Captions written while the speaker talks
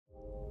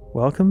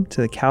Welcome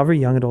to the Calvary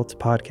Young Adults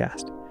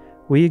podcast.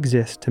 We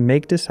exist to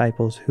make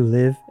disciples who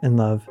live and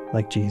love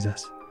like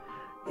Jesus.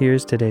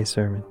 Here's today's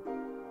sermon.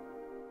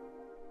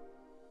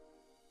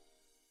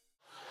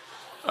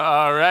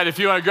 All right, if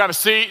you want to grab a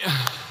seat.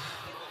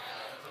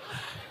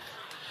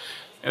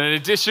 And in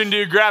addition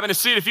to grabbing a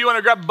seat, if you want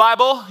to grab a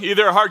Bible,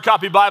 either a hard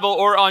copy Bible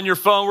or on your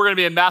phone, we're going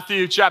to be in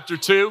Matthew chapter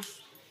 2.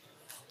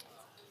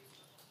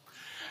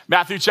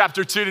 Matthew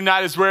chapter 2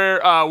 tonight is where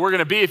we're going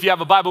to be if you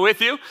have a Bible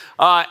with you.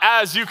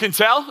 As you can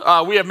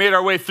tell, we have made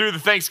our way through the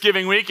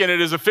Thanksgiving week, and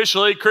it is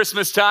officially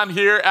Christmas time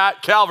here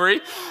at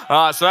Calvary.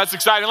 So that's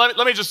exciting.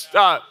 Let me just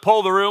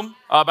poll the room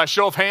by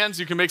show of hands.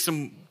 You can make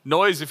some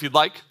noise if you'd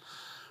like.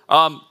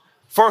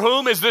 For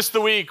whom is this the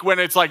week when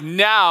it's like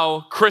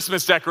now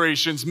Christmas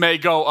decorations may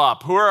go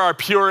up? Who are our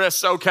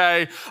purists?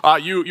 Okay,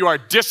 you are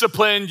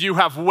disciplined. You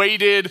have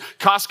waited.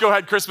 Costco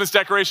had Christmas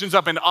decorations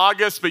up in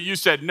August, but you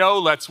said no,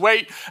 let's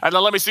wait. And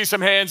then let me see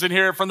some hands in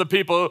here from the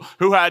people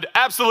who had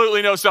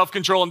absolutely no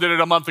self-control and did it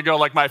a month ago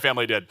like my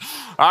family did.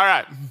 All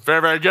right,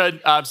 very, very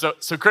good.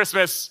 So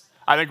Christmas,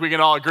 I think we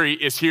can all agree,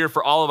 is here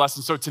for all of us.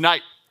 And so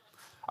tonight,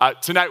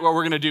 what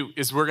we're going to do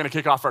is we're going to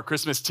kick off our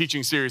Christmas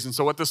teaching series. And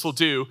so what this will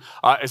do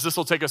is this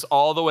will take us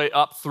all the way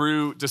up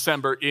through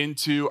December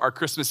into our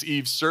Christmas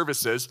Eve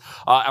services.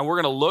 And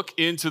we're going to look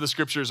into the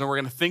scriptures and we're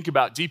going to think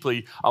about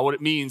deeply what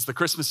it means, the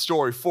Christmas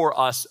story for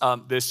us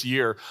this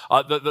year.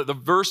 The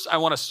verse I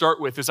want to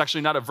start with is actually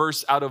not a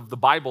verse out of the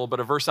Bible, but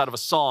a verse out of a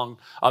song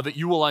that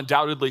you will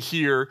undoubtedly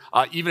hear,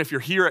 even if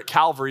you're here at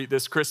Calvary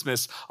this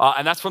Christmas.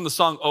 And that's from the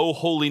song, "O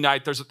Holy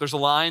Night." There's a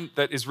line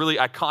that is really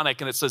iconic,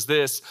 and it says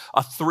this: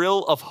 "A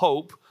thrill of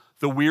hope,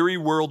 the weary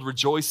world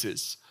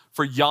rejoices,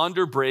 for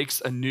yonder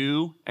breaks a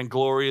new and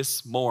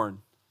glorious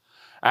morn."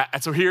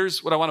 And so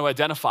here's what I want to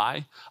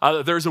identify.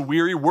 There's a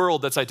weary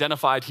world that's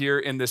identified here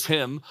in this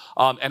hymn.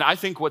 And I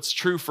think what's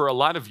true for a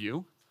lot of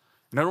you,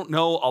 and I don't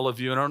know all of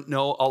you, and I don't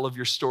know all of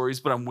your stories,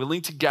 but I'm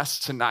willing to guess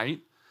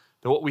tonight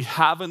that what we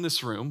have in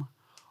this room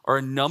are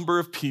a number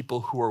of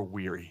people who are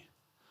weary.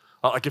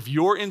 Like if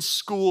you're in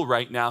school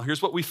right now,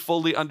 here's what we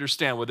fully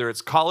understand, whether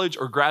it's college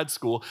or grad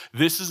school,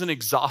 this is an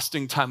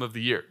exhausting time of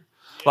the year.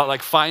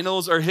 Like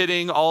finals are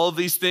hitting, all of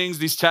these things,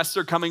 these tests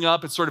are coming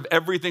up, it's sort of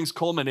everything's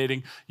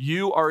culminating.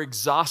 You are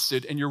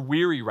exhausted and you're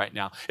weary right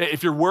now.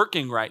 If you're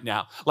working right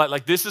now,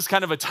 like this is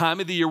kind of a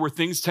time of the year where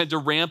things tend to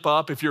ramp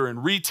up. If you're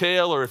in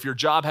retail or if your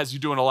job has you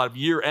doing a lot of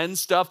year-end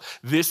stuff,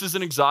 this is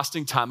an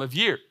exhausting time of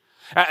year.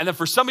 And then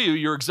for some of you,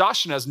 your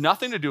exhaustion has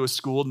nothing to do with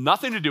school,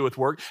 nothing to do with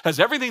work, has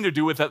everything to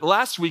do with that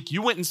last week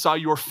you went and saw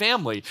your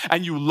family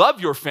and you love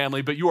your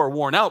family, but you are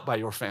worn out by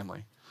your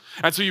family.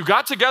 And so you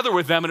got together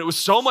with them and it was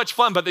so much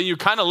fun, but then you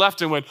kind of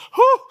left and went,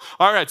 whew,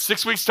 all right,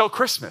 6 weeks till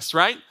Christmas,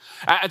 right?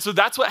 And so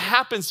that's what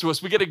happens to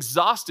us. We get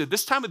exhausted.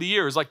 This time of the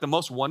year is like the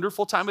most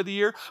wonderful time of the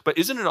year, but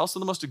isn't it also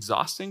the most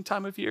exhausting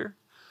time of year?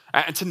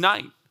 And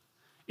tonight,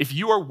 if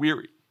you are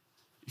weary,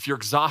 if you're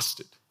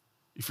exhausted,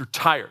 if you're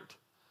tired,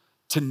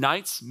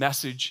 tonight's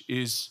message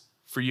is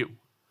for you.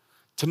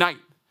 Tonight,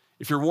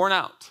 if you're worn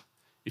out,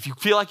 if you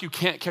feel like you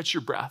can't catch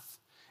your breath,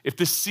 if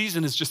this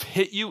season has just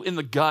hit you in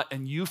the gut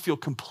and you feel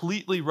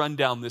completely run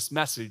down, this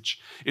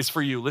message is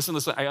for you. Listen,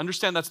 I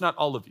understand that's not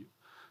all of you.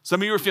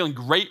 Some of you are feeling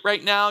great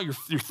right now. You're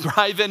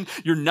thriving.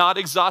 You're not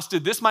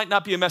exhausted. This might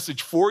not be a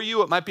message for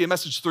you. It might be a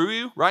message through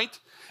you, right?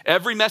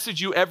 Every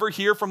message you ever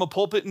hear from a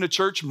pulpit in a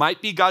church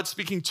might be God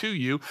speaking to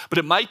you, but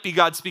it might be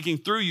God speaking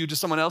through you to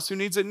someone else who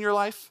needs it in your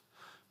life.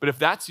 But if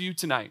that's you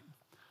tonight,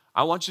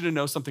 I want you to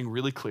know something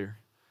really clear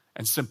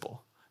and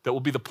simple that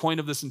will be the point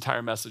of this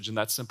entire message, and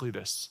that's simply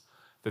this: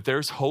 that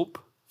there's hope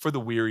for the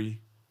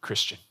weary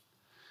Christian.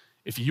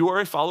 If you are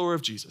a follower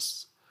of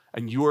Jesus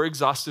and you are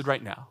exhausted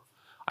right now,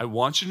 I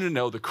want you to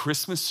know the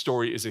Christmas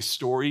story is a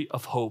story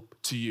of hope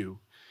to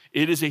you.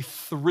 It is a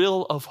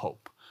thrill of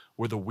hope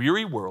where the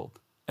weary world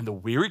and the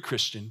weary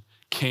Christian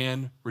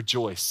can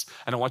rejoice.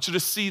 And I want you to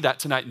see that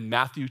tonight in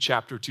Matthew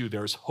chapter 2.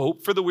 There's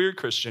hope for the weary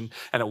Christian,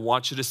 and I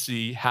want you to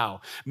see how.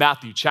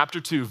 Matthew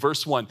chapter 2,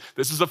 verse 1.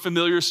 This is a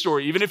familiar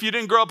story. Even if you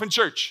didn't grow up in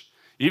church,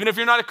 even if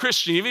you're not a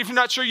Christian, even if you're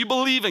not sure you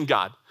believe in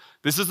God,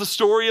 this is the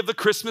story of the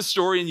Christmas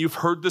story, and you've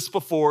heard this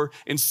before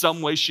in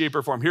some way, shape,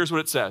 or form. Here's what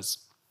it says.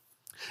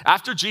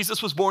 After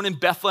Jesus was born in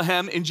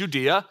Bethlehem in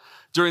Judea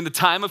during the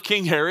time of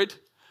King Herod.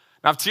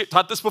 Now, I've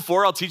taught this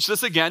before, I'll teach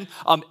this again.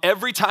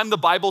 Every time the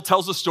Bible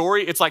tells a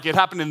story, it's like it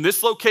happened in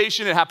this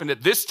location, it happened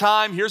at this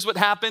time, here's what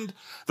happened.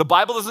 The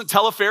Bible doesn't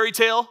tell a fairy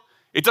tale,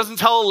 it doesn't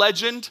tell a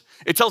legend,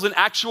 it tells an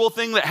actual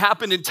thing that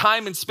happened in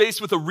time and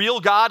space with a real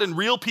God and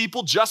real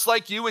people just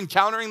like you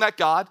encountering that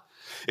God.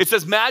 It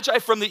says, Magi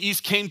from the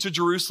east came to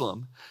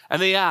Jerusalem,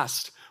 and they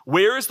asked,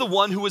 "Where is the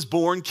one who was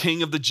born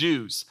King of the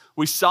Jews?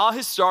 We saw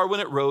his star when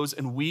it rose,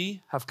 and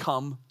we have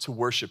come to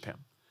worship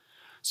him."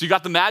 So you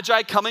got the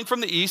Magi coming from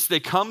the east. They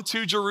come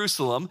to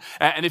Jerusalem.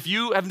 And if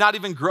you have not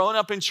even grown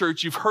up in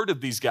church, you've heard of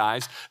these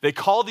guys. They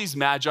call these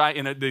Magi,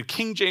 in the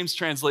King James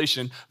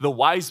translation, the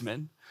wise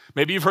men.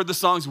 Maybe you've heard the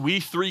songs, We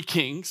Three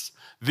Kings.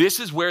 This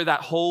is where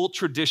that whole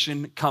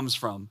tradition comes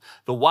from.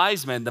 The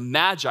wise men, the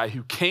magi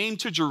who came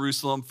to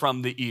Jerusalem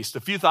from the east.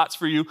 A few thoughts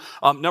for you.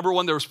 Number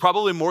one, there was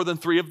probably more than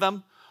three of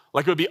them.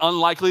 Like it would be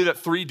unlikely that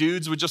three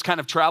dudes would just kind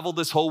of travel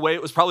this whole way.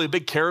 It was probably a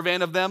big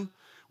caravan of them.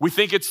 We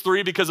think it's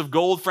three because of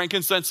gold,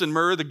 frankincense, and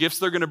myrrh, the gifts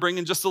they're going to bring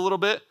in just a little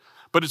bit.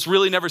 But it's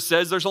really never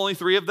says there's only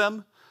three of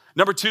them.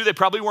 Number two, they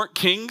probably weren't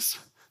kings.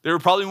 They were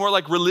probably more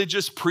like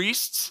religious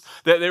priests.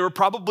 They were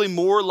probably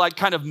more like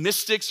kind of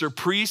mystics or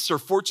priests or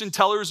fortune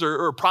tellers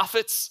or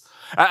prophets.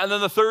 And then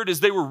the third is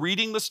they were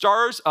reading the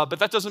stars, but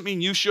that doesn't mean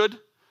you should.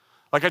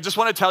 Like I just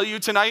want to tell you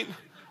tonight,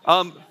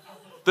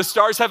 the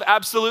stars have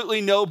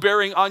absolutely no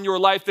bearing on your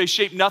life. They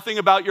shape nothing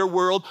about your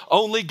world.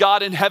 Only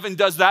God in heaven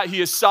does that. He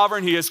is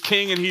sovereign, he is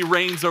king, and he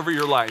reigns over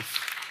your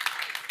life.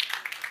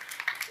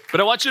 But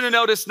I want you to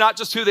notice not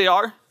just who they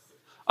are,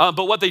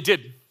 but what they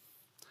did.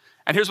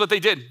 And here's what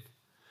they did.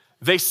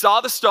 They saw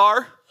the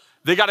star,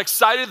 they got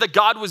excited that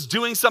God was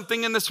doing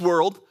something in this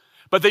world,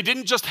 but they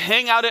didn't just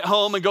hang out at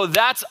home and go,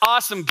 that's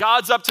awesome,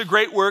 God's up to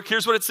great work.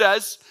 Here's what it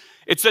says.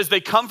 It says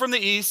they come from the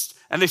east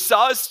and they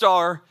saw his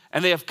star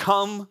and they have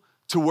come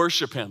to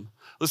worship him.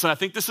 Listen, I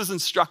think this is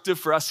instructive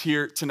for us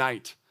here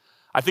tonight.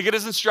 I think it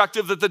is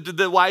instructive that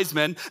the wise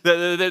men,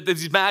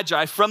 these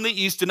magi from the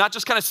east did not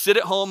just kind of sit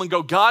at home and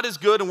go, God is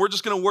good and we're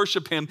just going to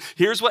worship him.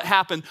 Here's what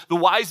happened. The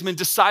wise men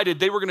decided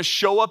they were going to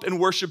show up and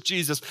worship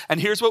Jesus. And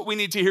here's what we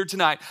need to hear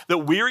tonight, that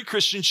weary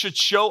Christians should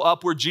show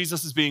up where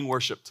Jesus is being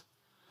worshiped.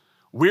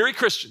 Weary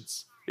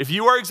Christians, if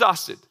you are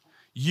exhausted,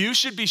 you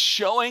should be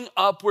showing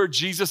up where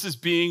Jesus is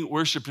being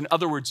worshiped. In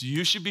other words,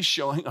 you should be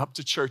showing up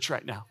to church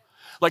right now.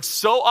 Like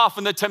so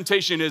often the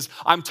temptation is,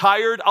 I'm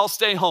tired, I'll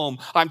stay home.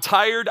 I'm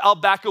tired, I'll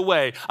back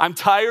away. I'm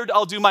tired,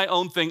 I'll do my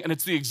own thing. And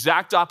it's the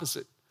exact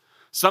opposite.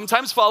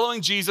 Sometimes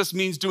following Jesus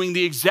means doing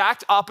the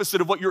exact opposite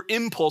of what your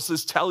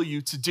impulses tell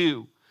you to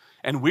do.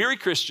 And weary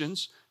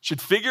Christians should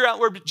figure out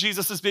where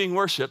Jesus is being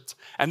worshiped,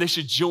 and they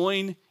should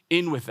join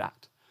in with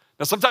that.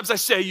 Now, sometimes I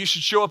say you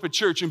should show up at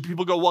church, and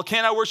people go, well,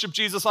 can't I worship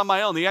Jesus on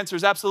my own? The answer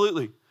is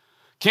absolutely.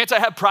 Can't I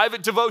have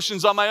private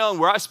devotions on my own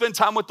where I spend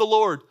time with the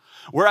Lord?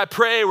 Where I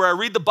pray, where I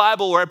read the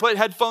Bible, where I put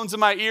headphones in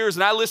my ears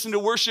and I listen to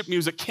worship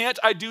music. Can't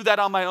I do that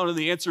on my own? And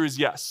the answer is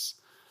yes.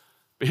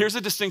 But here's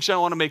a distinction I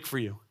want to make for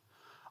you.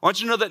 I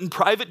want you to know that in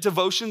private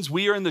devotions,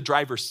 we are in the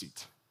driver's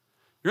seat.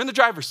 You're in the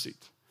driver's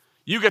seat.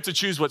 You get to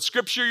choose what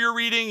scripture you're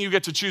reading. You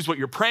get to choose what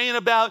you're praying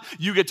about.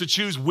 You get to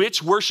choose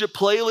which worship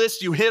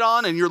playlist you hit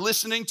on and you're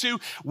listening to.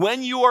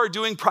 When you are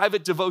doing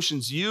private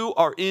devotions, you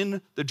are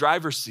in the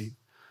driver's seat.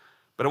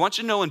 But I want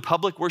you to know in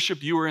public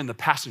worship, you are in the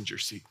passenger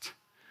seat.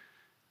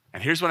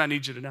 And here's what I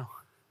need you to know.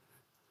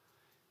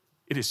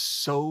 It is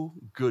so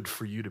good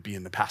for you to be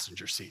in the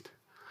passenger seat.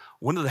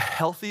 One of the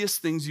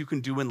healthiest things you can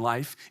do in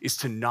life is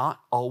to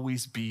not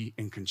always be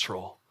in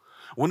control.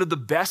 One of the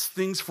best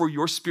things for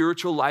your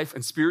spiritual life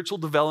and spiritual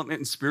development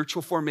and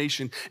spiritual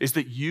formation is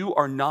that you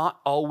are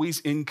not always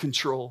in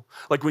control.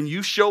 Like when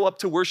you show up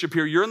to worship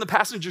here, you're in the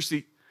passenger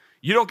seat.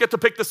 You don't get to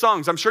pick the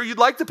songs. I'm sure you'd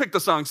like to pick the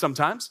songs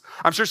sometimes.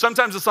 I'm sure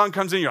sometimes the song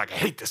comes in, you're like, I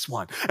hate this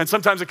one. And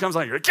sometimes it comes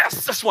on, you're like,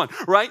 yes, this one,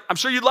 right? I'm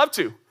sure you'd love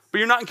to. But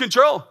you're not in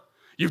control.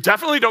 You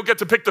definitely don't get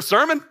to pick the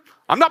sermon.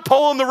 I'm not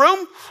polling the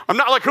room. I'm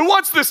not like, who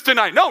wants this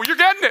tonight? No, you're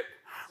getting it,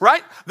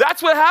 right?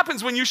 That's what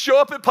happens when you show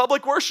up at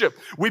public worship.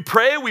 We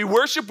pray, we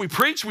worship, we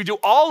preach, we do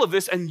all of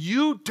this, and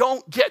you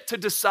don't get to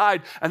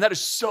decide. And that is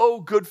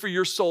so good for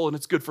your soul, and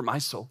it's good for my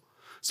soul.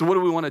 So what do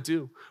we want to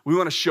do? We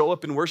want to show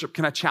up in worship.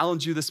 Can I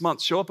challenge you this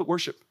month? Show up at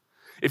worship.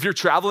 If you're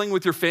traveling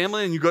with your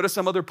family and you go to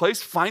some other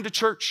place, find a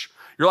church.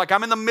 You're like,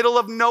 I'm in the middle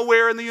of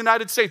nowhere in the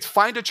United States.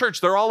 Find a church.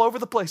 They're all over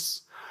the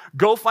place.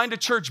 Go find a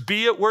church,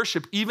 be at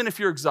worship, even if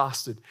you're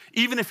exhausted,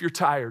 even if you're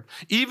tired,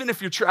 even if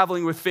you're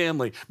traveling with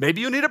family. Maybe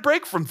you need a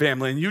break from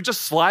family and you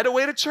just slide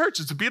away to church.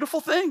 It's a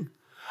beautiful thing.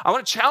 I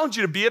want to challenge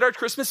you to be at our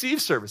Christmas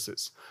Eve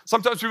services.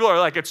 Sometimes people are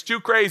like, it's too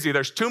crazy.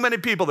 There's too many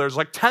people. There's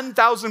like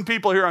 10,000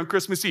 people here on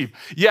Christmas Eve.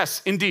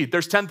 Yes, indeed,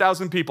 there's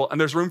 10,000 people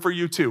and there's room for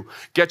you too.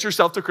 Get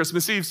yourself to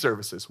Christmas Eve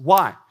services.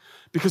 Why?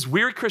 Because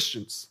weary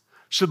Christians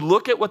should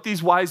look at what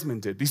these wise men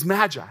did, these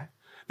magi.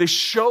 They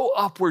show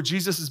up where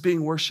Jesus is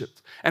being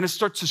worshiped, and it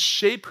starts to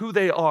shape who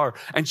they are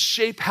and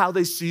shape how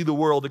they see the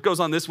world. It goes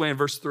on this way in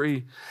verse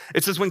 3.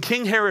 It says, when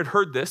King Herod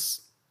heard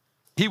this,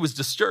 he was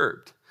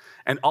disturbed,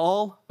 and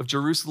all of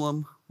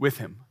Jerusalem with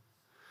him.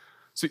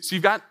 So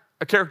you've got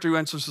a character who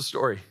enters the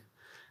story,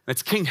 and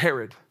it's King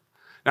Herod.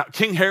 Now,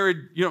 King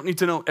Herod, you don't need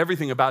to know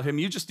everything about him.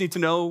 You just need to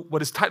know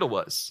what his title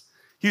was.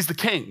 He's the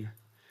king.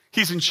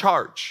 He's in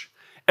charge.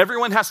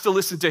 Everyone has to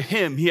listen to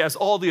him. He has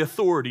all the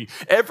authority.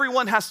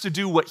 Everyone has to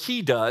do what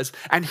he does,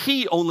 and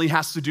he only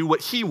has to do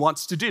what he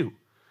wants to do.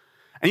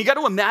 And you got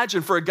to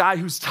imagine for a guy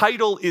whose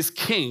title is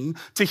king,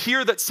 to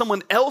hear that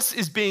someone else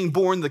is being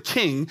born the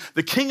king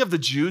of the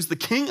Jews, the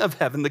king of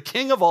heaven, the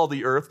king of all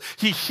the earth.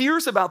 He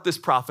hears about this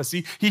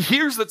prophecy. He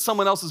hears that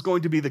someone else is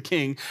going to be the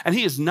king, and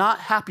he is not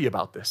happy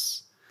about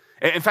this.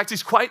 In fact,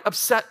 he's quite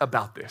upset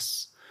about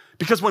this.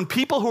 Because when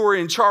people who are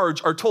in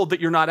charge are told that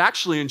you're not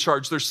actually in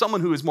charge, there's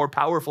someone who is more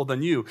powerful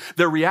than you,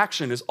 their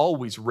reaction is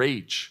always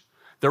rage.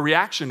 Their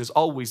reaction is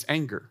always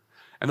anger.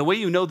 And the way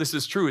you know this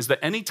is true is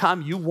that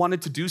anytime you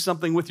wanted to do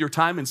something with your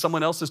time and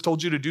someone else has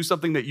told you to do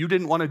something that you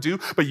didn't want to do,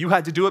 but you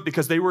had to do it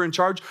because they were in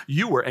charge,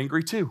 you were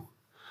angry too.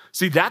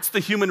 See, that's the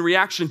human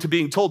reaction to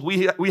being told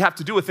we have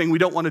to do a thing we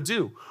don't want to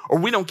do, or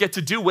we don't get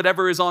to do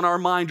whatever is on our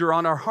mind or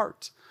on our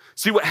heart.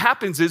 See, what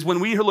happens is when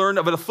we learn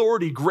of an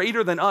authority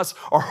greater than us,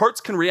 our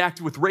hearts can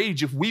react with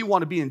rage if we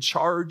want to be in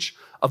charge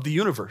of the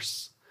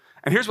universe.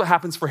 And here's what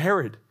happens for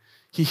Herod.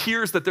 He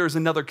hears that there's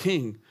another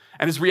king,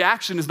 and his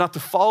reaction is not to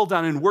fall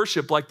down and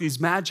worship like these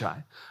magi,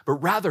 but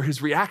rather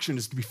his reaction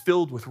is to be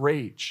filled with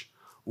rage.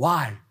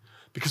 Why?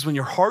 Because when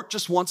your heart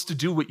just wants to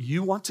do what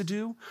you want to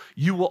do,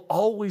 you will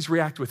always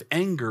react with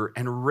anger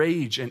and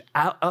rage and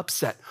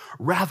upset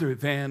rather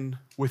than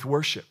with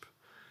worship.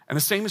 And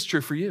the same is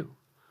true for you.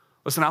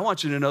 Listen, I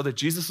want you to know that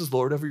Jesus is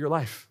Lord over your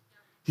life.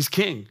 He's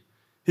king.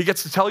 He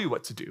gets to tell you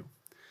what to do.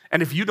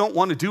 And if you don't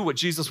want to do what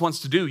Jesus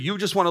wants to do, you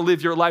just want to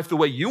live your life the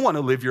way you want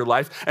to live your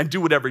life and do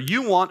whatever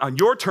you want on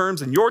your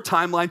terms and your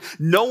timeline,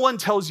 no one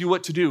tells you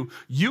what to do,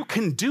 you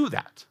can do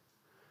that.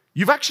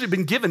 You've actually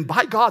been given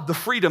by God the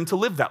freedom to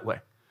live that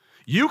way.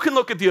 You can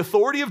look at the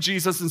authority of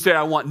Jesus and say,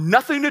 I want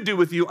nothing to do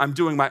with you. I'm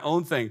doing my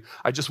own thing.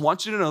 I just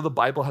want you to know the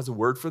Bible has a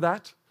word for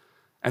that,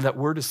 and that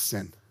word is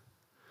sin.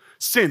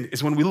 Sin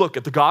is when we look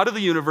at the God of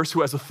the universe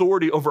who has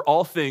authority over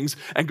all things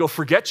and go,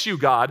 forget you,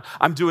 God,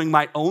 I'm doing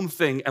my own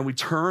thing, and we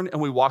turn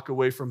and we walk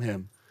away from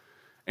him.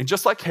 And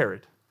just like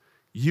Herod,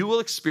 you will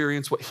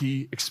experience what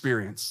he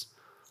experienced.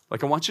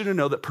 Like, I want you to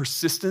know that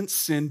persistent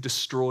sin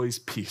destroys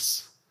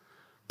peace.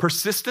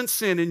 Persistent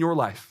sin in your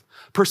life,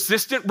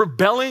 persistent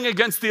rebelling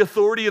against the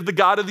authority of the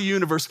God of the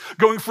universe,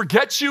 going,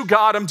 forget you,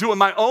 God, I'm doing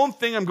my own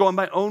thing, I'm going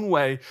my own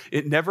way.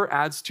 It never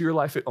adds to your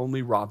life, it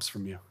only robs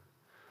from you.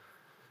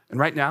 And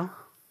right now,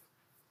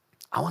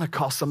 I want to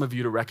call some of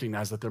you to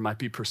recognize that there might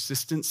be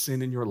persistent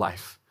sin in your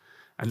life.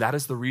 And that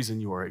is the reason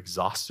you are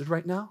exhausted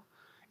right now.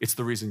 It's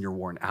the reason you're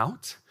worn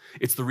out.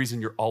 It's the reason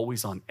you're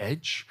always on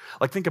edge.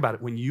 Like, think about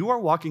it. When you are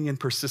walking in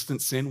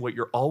persistent sin, what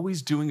you're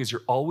always doing is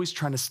you're always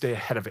trying to stay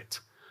ahead of it.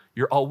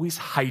 You're always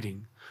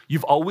hiding.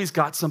 You've always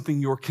got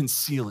something you're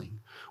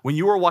concealing. When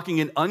you are walking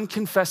in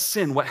unconfessed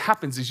sin, what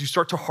happens is you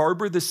start to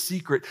harbor this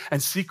secret,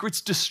 and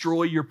secrets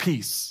destroy your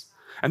peace.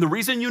 And the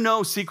reason you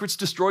know secrets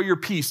destroy your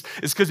peace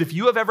is because if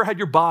you have ever had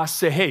your boss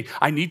say, hey,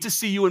 I need to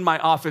see you in my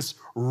office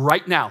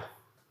right now,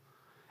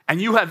 and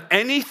you have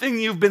anything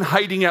you've been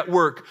hiding at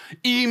work,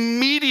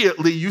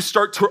 immediately you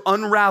start to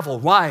unravel.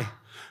 Why?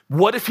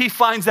 What if he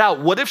finds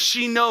out? What if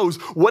she knows?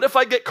 What if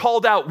I get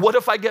called out? What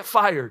if I get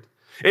fired?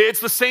 It's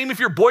the same if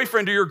your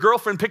boyfriend or your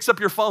girlfriend picks up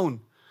your phone.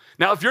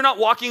 Now, if you're not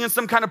walking in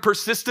some kind of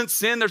persistent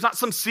sin, there's not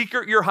some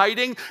secret you're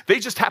hiding, they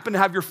just happen to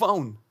have your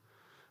phone.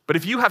 But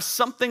if you have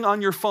something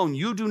on your phone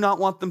you do not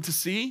want them to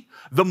see,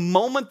 the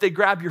moment they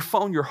grab your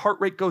phone, your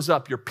heart rate goes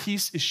up, your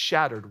peace is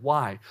shattered.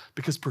 Why?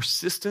 Because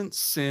persistent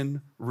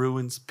sin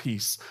ruins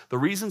peace. The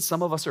reason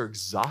some of us are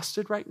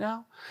exhausted right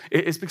now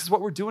is because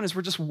what we're doing is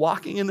we're just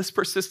walking in this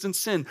persistent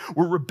sin.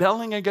 We're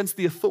rebelling against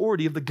the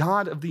authority of the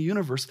God of the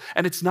universe,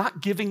 and it's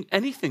not giving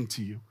anything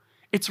to you.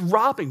 It's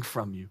robbing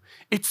from you.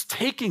 It's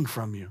taking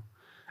from you.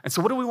 And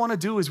so what do we want to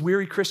do as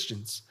weary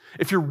Christians?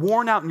 If you're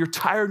worn out and you're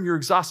tired and you're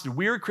exhausted,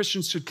 weary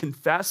Christians should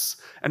confess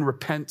and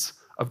repent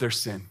of their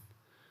sin.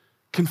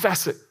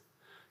 Confess it.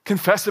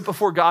 Confess it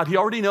before God. He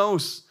already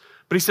knows.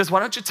 But he says, why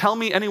don't you tell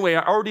me anyway?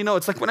 I already know.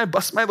 It's like when I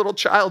bust my little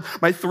child,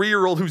 my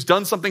 3-year-old who's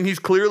done something he's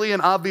clearly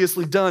and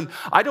obviously done.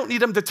 I don't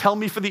need him to tell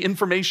me for the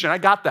information. I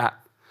got that.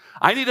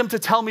 I need him to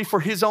tell me for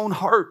his own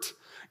heart.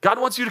 God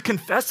wants you to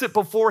confess it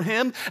before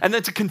him, and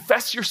then to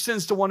confess your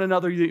sins to one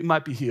another that you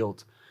might be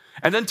healed.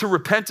 And then to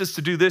repent is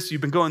to do this.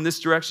 You've been going this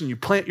direction. You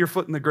plant your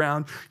foot in the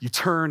ground. You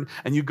turn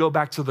and you go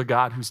back to the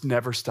God who's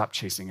never stopped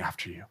chasing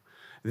after you.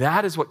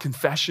 That is what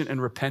confession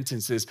and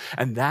repentance is.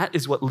 And that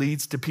is what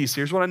leads to peace.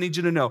 Here's what I need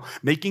you to know.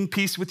 Making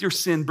peace with your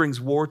sin brings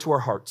war to our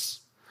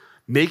hearts.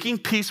 Making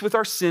peace with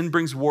our sin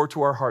brings war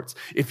to our hearts.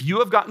 If you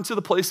have gotten to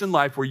the place in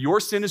life where your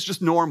sin is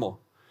just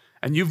normal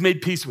and you've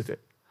made peace with it,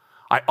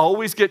 I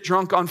always get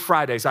drunk on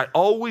Fridays. I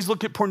always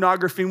look at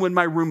pornography when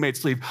my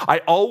roommates leave. I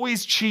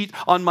always cheat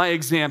on my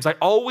exams. I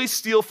always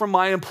steal from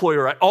my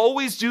employer. I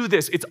always do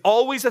this. It's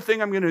always a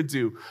thing I'm going to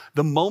do.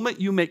 The moment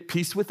you make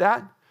peace with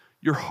that,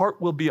 your heart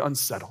will be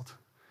unsettled.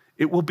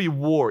 It will be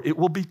war. It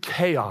will be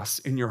chaos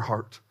in your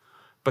heart.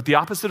 But the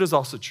opposite is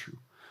also true.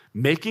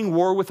 Making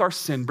war with our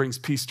sin brings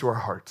peace to our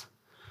heart.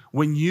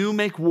 When you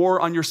make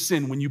war on your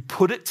sin, when you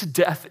put it to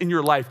death in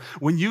your life,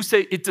 when you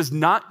say it does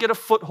not get a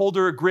foothold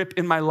or a grip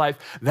in my life,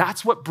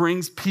 that's what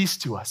brings peace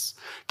to us.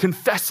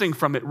 Confessing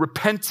from it,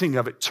 repenting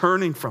of it,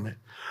 turning from it.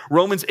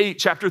 Romans 8,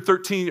 chapter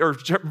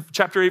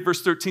 8,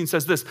 verse 13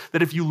 says this,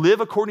 that if you live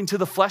according to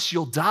the flesh,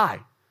 you'll die.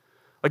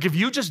 Like if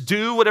you just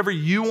do whatever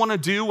you want to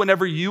do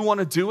whenever you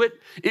want to do it,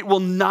 it will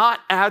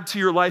not add to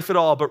your life at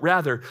all,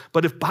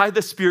 but if by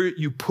the Spirit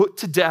you put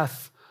to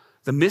death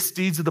the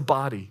misdeeds of the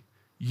body,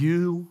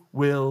 you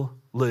will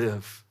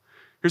live.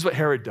 Here's what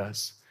Herod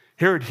does.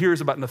 Herod hears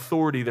about an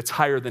authority that's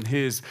higher than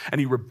his, and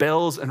he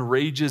rebels and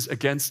rages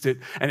against it,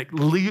 and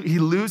he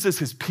loses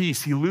his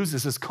peace, he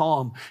loses his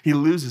calm, he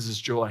loses his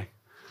joy.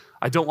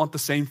 I don't want the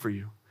same for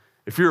you.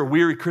 If you're a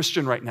weary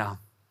Christian right now,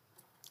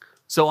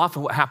 so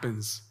often what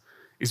happens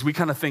is we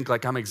kind of think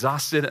like, I'm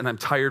exhausted and I'm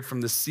tired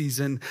from this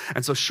season,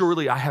 and so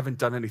surely I haven't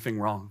done anything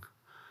wrong.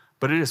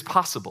 But it is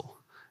possible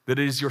that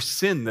it is your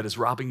sin that is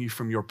robbing you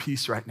from your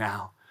peace right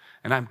now.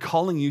 And I'm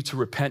calling you to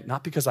repent,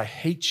 not because I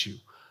hate you,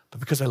 but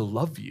because I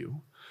love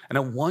you. And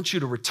I want you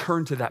to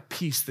return to that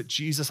peace that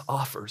Jesus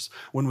offers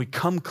when we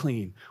come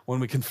clean, when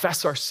we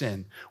confess our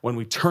sin, when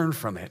we turn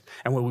from it,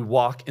 and when we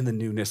walk in the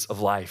newness of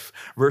life.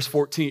 Verse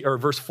 4,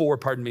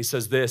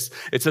 says this.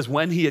 It says,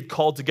 when he had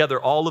called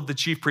together all of the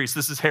chief priests,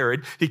 this is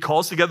Herod, he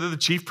calls together the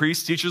chief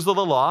priests, teachers of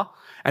the law,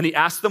 and he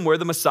asked them where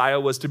the Messiah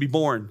was to be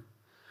born.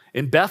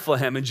 In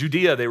Bethlehem in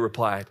Judea, they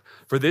replied,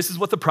 for this is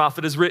what the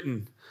prophet has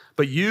written.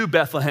 But you,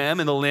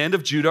 Bethlehem, in the land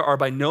of Judah, are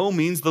by no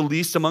means the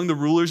least among the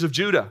rulers of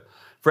Judah.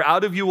 For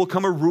out of you will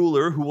come a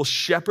ruler who will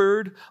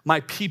shepherd my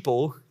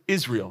people,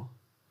 Israel.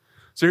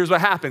 So here's what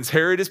happens.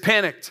 Herod is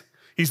panicked.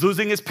 He's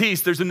losing his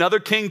peace. There's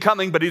another king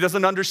coming, but he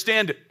doesn't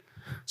understand it.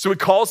 So he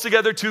calls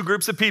together two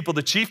groups of people,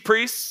 the chief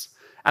priests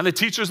and the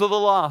teachers of the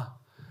law.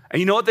 And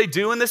you know what they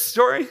do in this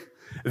story?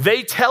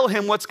 They tell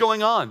him what's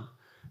going on.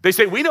 They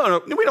say, we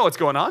know what's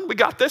going on. We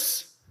got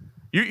this.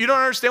 You don't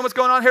understand what's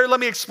going on, Herod? Let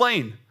me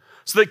explain.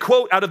 So they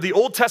quote out of the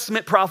Old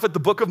Testament prophet, the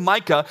book of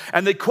Micah,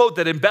 and they quote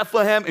that in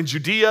Bethlehem, in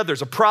Judea,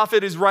 there's a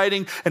prophet who's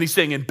writing, and he's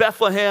saying in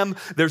Bethlehem,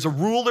 there's a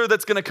ruler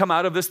that's going to come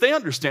out of this. They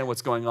understand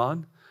what's going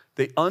on.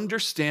 They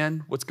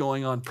understand what's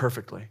going on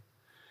perfectly.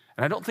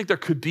 And I don't think there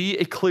could be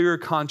a clearer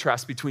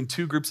contrast between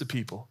two groups of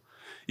people.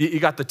 You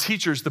got the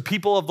teachers, the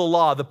people of the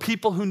law, the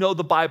people who know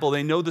the Bible,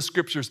 they know the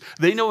scriptures.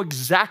 They know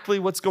exactly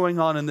what's going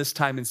on in this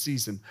time and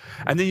season.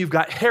 And then you've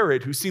got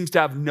Herod, who seems to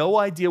have no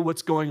idea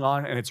what's going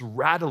on, and it's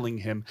rattling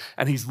him,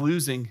 and he's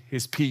losing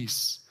his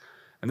peace.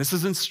 And this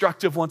is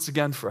instructive once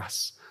again for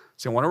us.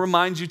 So I want to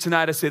remind you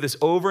tonight, I say this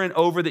over and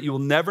over, that you will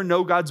never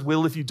know God's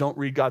will if you don't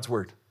read God's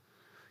word.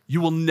 You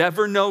will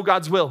never know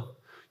God's will.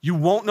 You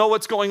won't know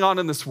what's going on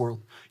in this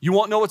world. You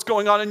won't know what's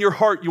going on in your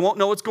heart. You won't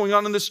know what's going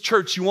on in this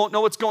church. You won't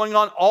know what's going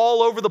on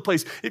all over the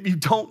place if you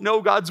don't know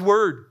God's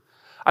word.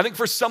 I think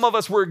for some of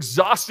us, we're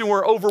exhausted,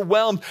 we're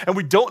overwhelmed, and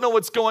we don't know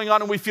what's going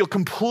on, and we feel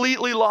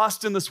completely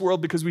lost in this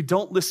world because we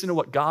don't listen to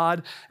what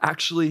God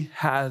actually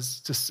has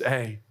to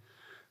say.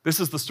 This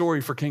is the story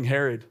for King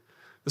Herod.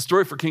 The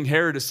story for King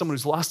Herod is someone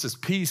who's lost his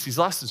peace, he's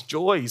lost his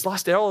joy, he's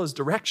lost all his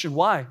direction.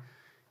 Why?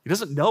 He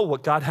doesn't know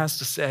what God has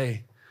to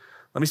say.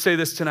 Let me say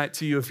this tonight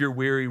to you. If you're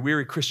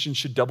weary Christians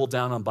should double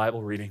down on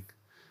Bible reading.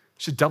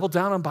 Should double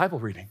down on Bible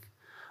reading.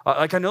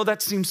 I know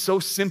that seems so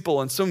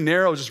simple and so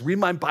narrow, just read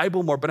my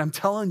Bible more, but I'm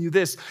telling you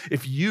this,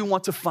 if you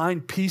want to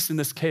find peace in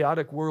this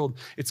chaotic world,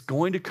 it's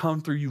going to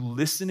come through you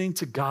listening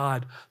to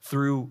God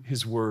through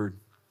his word.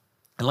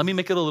 And let me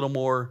make it a little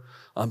more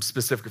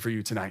specific for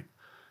you tonight.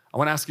 I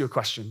want to ask you a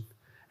question,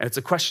 and it's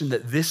a question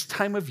that this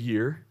time of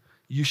year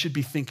you should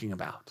be thinking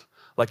about.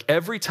 Like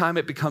every time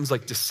it becomes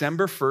like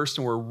December 1st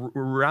and we're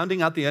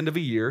rounding out the end of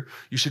a year,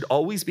 you should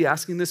always be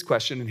asking this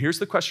question. And here's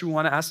the question we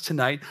want to ask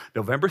tonight,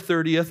 November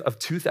 30th of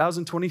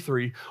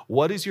 2023.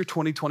 What is your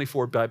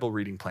 2024 Bible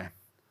reading plan?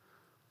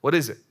 What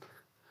is it?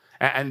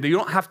 And you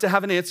don't have to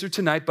have an answer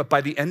tonight, but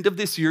by the end of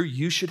this year,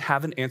 you should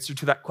have an answer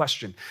to that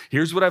question.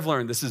 Here's what I've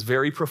learned. This is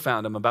very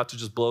profound. I'm about to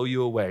just blow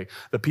you away.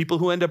 The people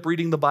who end up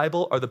reading the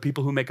Bible are the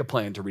people who make a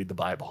plan to read the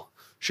Bible.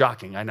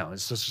 Shocking, I know.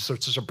 It's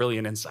such a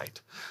brilliant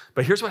insight.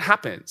 But here's what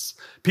happens.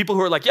 People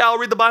who are like, yeah, I'll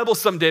read the Bible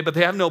someday, but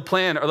they have no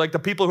plan, are like the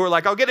people who are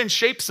like, I'll get in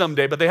shape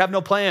someday, but they have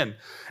no plan.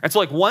 And so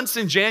like once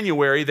in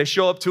January, they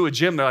show up to a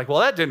gym, they're like, well,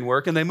 that didn't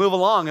work, and they move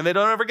along, and they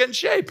don't ever get in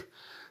shape.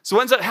 So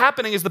what ends up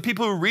happening is the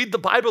people who read the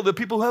Bible, the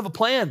people who have a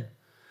plan.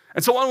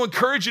 And so I want to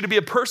encourage you to be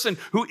a person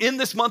who in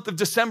this month of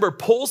December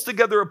pulls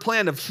together a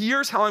plan of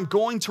here's how I'm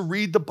going to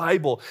read the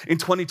Bible in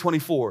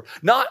 2024.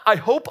 Not, I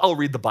hope I'll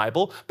read the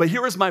Bible, but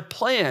here is my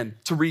plan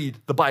to read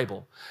the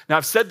Bible. Now,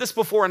 I've said this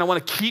before, and I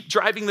want to keep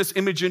driving this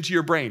image into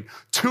your brain.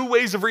 2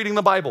 ways of reading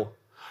the Bible.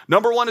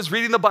 Number 1 is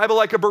reading the Bible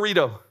like a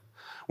burrito.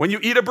 When you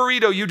eat a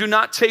burrito, you do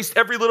not taste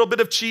every little bit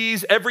of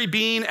cheese, every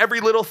bean,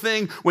 every little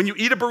thing. When you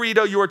eat a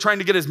burrito, you are trying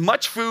to get as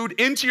much food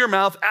into your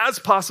mouth as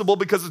possible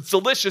because it's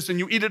delicious and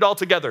you eat it all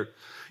together.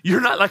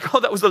 You're not like, oh,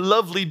 that was a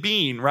lovely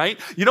bean, right?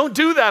 You don't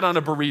do that on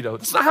a burrito.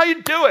 That's not how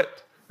you do it.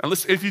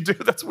 Unless if you do,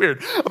 that's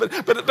weird.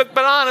 But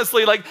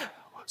honestly, like,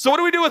 so what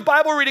do we do with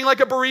Bible reading like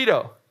a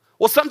burrito?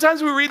 Well,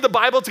 sometimes we read the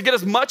Bible to get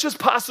as much as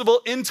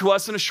possible into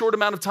us in a short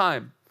amount of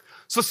time.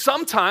 So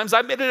sometimes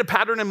I've made it a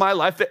pattern in my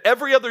life that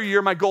every other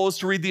year, my goal is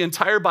to read the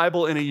entire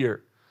Bible in a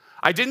year.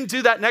 I didn't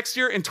do that next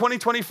year. In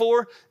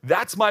 2024,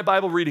 that's my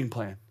Bible reading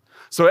plan.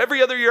 So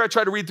every other year, I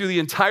try to read through the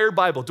entire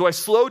Bible. Do I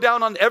slow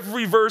down on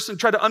every verse and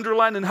try to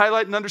underline and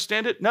highlight and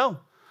understand it? No.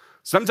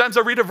 Sometimes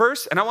I read a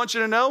verse, and I want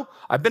you to know,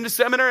 I've been to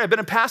seminary, I've been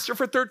a pastor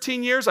for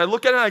 13 years. I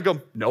look at it, and I go,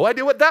 no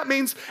idea what that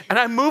means, and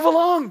I move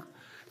along.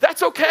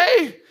 That's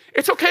okay.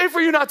 It's okay for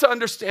you not to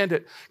understand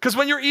it. Because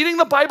when you're eating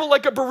the Bible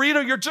like a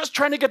burrito, you're just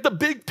trying to get the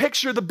big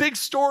picture, the big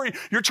story.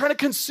 You're trying to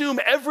consume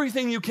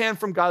everything you can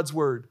from God's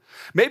word.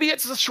 Maybe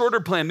it's a shorter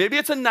plan. Maybe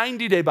it's a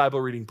 90-day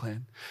Bible reading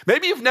plan.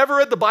 Maybe you've never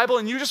read the Bible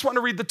and you just want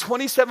to read the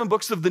 27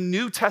 books of the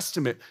New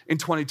Testament in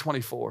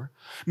 2024.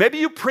 Maybe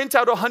you print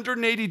out a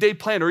 180-day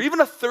plan or even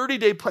a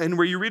 30-day plan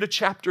where you read a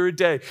chapter a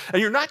day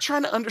and you're not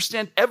trying to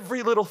understand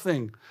every little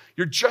thing.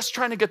 You're just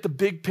trying to get the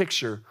big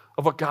picture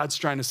of what God's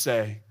trying to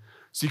say.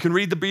 So you can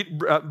read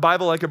the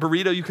Bible like a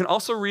burrito. You can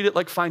also read it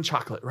like fine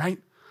chocolate, right?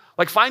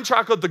 Like fine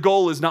chocolate, the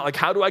goal is not like,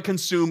 how do I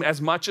consume as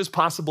much as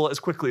possible, as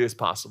quickly as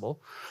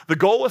possible? The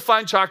goal with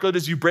fine chocolate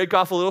is you break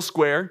off a little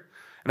square,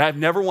 and I've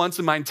never once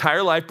in my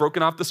entire life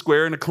broken off the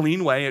square in a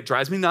clean way. It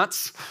drives me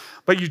nuts.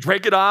 But you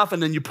break it off,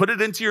 and then you put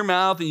it into your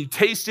mouth, and you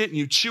taste it, and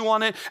you chew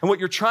on it. And what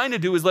you're trying to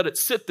do is let it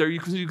sit there.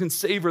 You can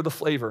savor the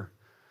flavor.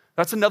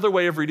 That's another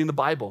way of reading the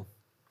Bible.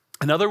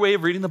 Another way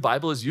of reading the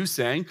Bible is you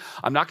saying,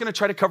 I'm not going to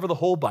try to cover the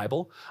whole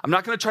Bible. I'm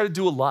not going to try to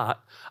do a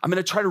lot. I'm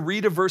going to try to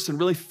read a verse and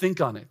really think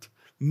on it.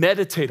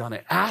 Meditate on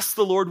it. Ask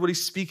the Lord what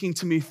he's speaking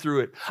to me through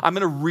it. I'm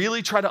going to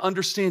really try to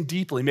understand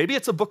deeply. Maybe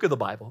it's a book of the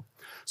Bible.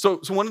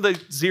 So one of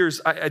these years,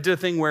 I did a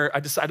thing where I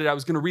decided I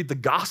was going to read the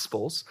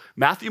Gospels,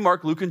 Matthew,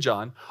 Mark, Luke, and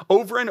John,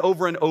 over and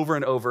over and over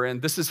and over.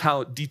 And this is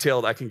how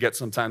detailed I can get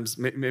sometimes,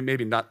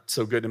 maybe not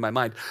so good in my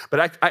mind.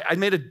 But I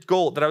made a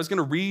goal that I was going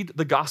to read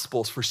the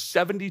Gospels for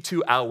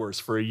 72 hours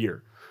for a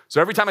year. So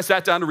every time I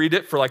sat down to read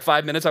it for like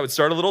 5 minutes, I would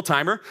start a little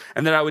timer,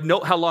 and then I would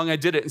note how long I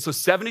did it. And so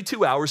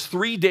 72 hours,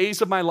 3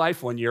 days of my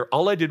life one year,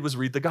 all I did was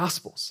read the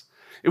Gospels.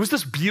 It was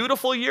this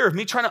beautiful year of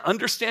me trying to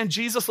understand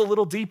Jesus a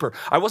little deeper.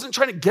 I wasn't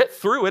trying to get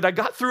through it. I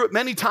got through it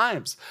many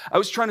times. I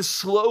was trying to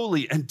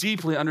slowly and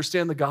deeply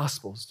understand the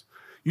Gospels.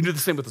 You do the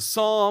same with the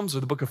Psalms or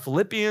the book of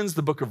Philippians,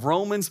 the book of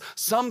Romans.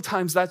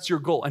 Sometimes that's your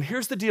goal. And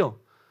here's the deal.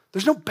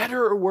 There's no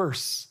better or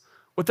worse.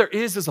 What there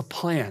is a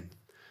plan.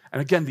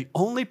 And again, the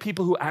only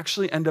people who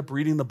actually end up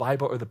reading the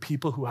Bible are the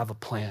people who have a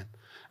plan.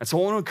 And so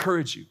I want to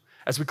encourage you,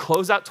 as we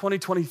close out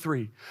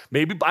 2023,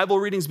 maybe Bible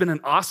reading's been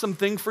an awesome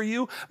thing for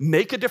you.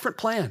 Make a different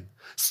plan.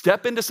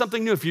 Step into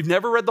something new. If you've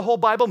never read the whole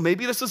Bible,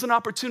 maybe this is an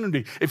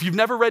opportunity. If you've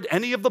never read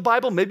any of the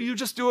Bible, maybe you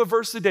just do a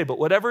verse a day. But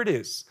whatever it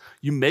is,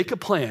 you make a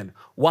plan.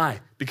 Why?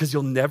 Because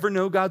you'll never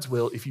know God's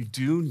will if you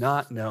do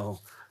not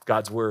know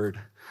God's word.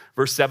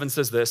 Verse 7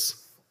 says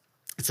this.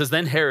 It says,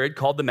 then Herod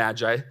called the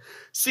Magi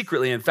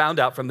secretly and found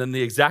out from them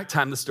the exact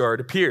time the star had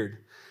appeared.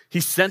 He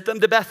sent them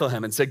to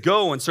Bethlehem and said,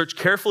 go and search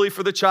carefully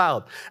for the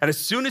child. And as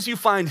soon as you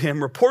find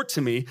him, report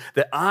to me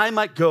that I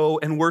might go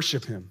and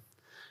worship him.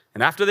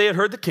 And after they had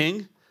heard the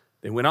king,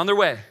 they went on their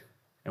way.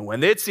 And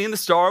when they had seen the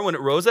star, when it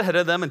rose ahead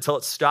of them until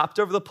it stopped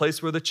over the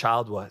place where the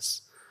child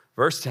was.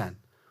 Verse 10,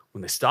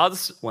 when they saw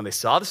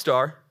the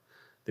star,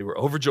 they were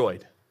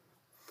overjoyed.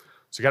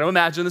 So you got to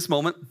imagine this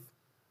moment.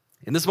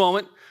 In this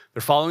moment,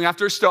 they're following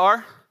after a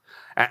star,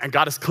 and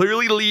God is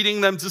clearly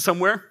leading them to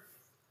somewhere.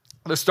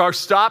 The star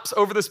stops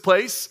over this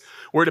place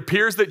where it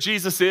appears that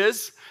Jesus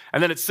is,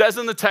 and then it says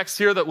in the text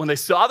here that when they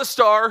saw the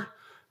star,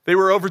 they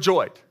were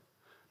overjoyed.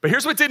 But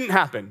here's what didn't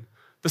happen.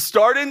 The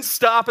star didn't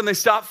stop, and they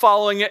stopped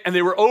following it, and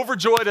they were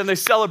overjoyed, and they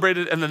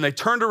celebrated, and then they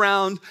turned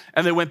around,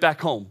 and they went back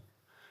home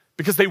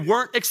because they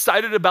weren't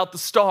excited about the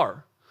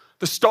star.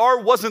 The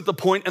star wasn't the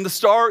point, and the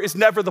star is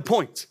never the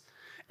point.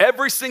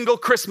 Every single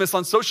Christmas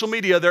on social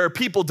media, there are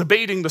people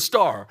debating the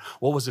star.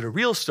 Well, was it a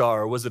real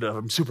star? Or was it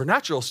a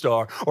supernatural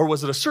star? Or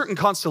was it a certain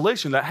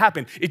constellation that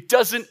happened? It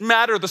doesn't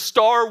matter. The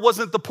star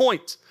wasn't the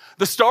point.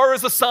 The star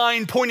is a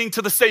sign pointing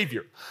to the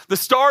Savior. The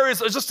star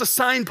is just a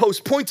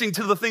signpost pointing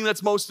to the thing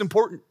that's most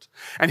important.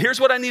 And here's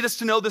what I need us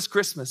to know this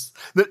Christmas,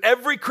 that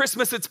every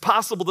Christmas it's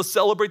possible to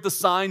celebrate the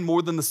sign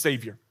more than the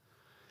Savior.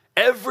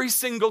 Every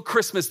single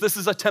Christmas, this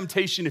is a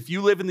temptation if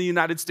you live in the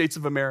United States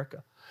of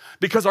America.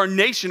 Because our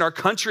nation, our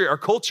country, our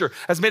culture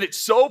has made it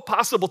so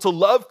possible to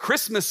love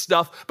Christmas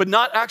stuff, but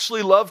not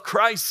actually love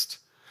Christ.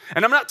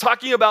 And I'm not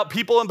talking about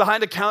people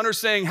behind a counter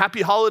saying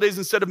happy holidays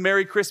instead of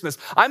Merry Christmas.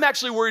 I'm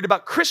actually worried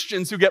about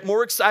Christians who get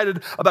more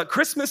excited about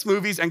Christmas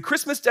movies and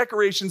Christmas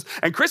decorations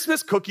and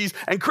Christmas cookies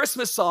and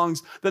Christmas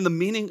songs than the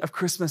meaning of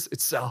Christmas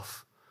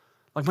itself.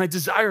 Like my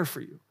desire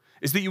for you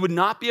is that you would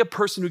not be a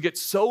person who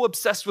gets so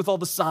obsessed with all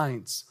the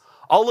signs,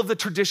 all of the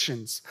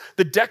traditions,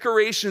 the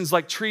decorations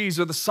like trees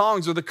or the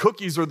songs or the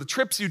cookies or the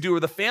trips you do or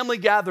the family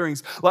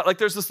gatherings. Like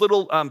there's this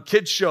little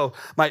kids show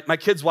my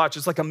kids watch.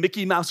 It's like a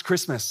Mickey Mouse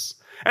Christmas.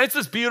 And it's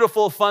this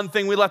beautiful, fun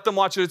thing. We let them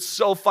watch it. It's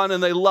so fun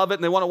and they love it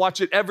and they want to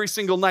watch it every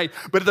single night.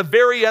 But at the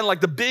very end,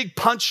 like the big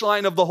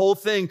punchline of the whole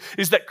thing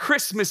is that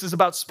Christmas is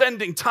about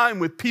spending time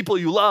with people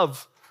you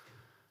love.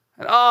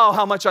 And oh,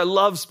 how much I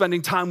love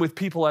spending time with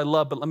people I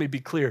love. But let me be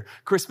clear.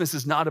 Christmas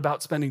is not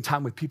about spending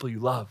time with people you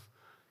love.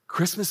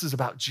 Christmas is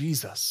about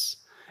Jesus.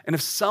 And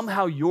if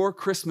somehow your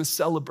Christmas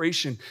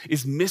celebration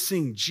is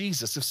missing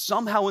Jesus, if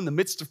somehow in the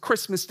midst of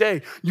Christmas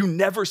Day, you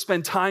never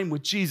spend time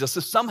with Jesus,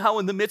 if somehow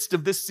in the midst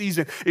of this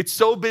season, it's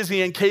so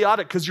busy and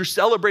chaotic because you're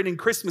celebrating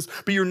Christmas,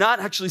 but you're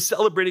not actually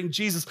celebrating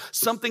Jesus,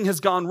 something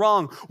has gone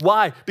wrong.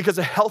 Why? Because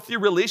a healthy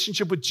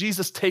relationship with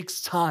Jesus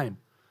takes time.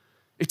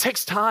 It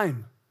takes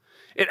time.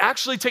 It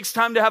actually takes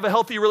time to have a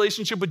healthy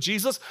relationship with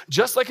Jesus,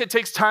 just like it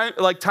takes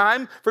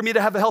time for me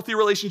to have a healthy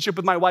relationship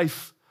with my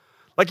wife.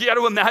 Like, you got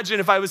to imagine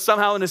if I was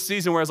somehow in a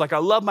season where I was like, I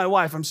love my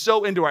wife, I'm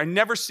so into her, I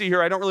never see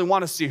her, I don't really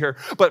want to see her,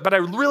 but I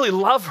really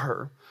love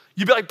her.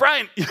 You'd be like,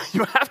 Brian,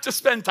 you have to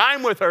spend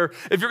time with her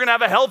if you're going to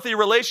have a healthy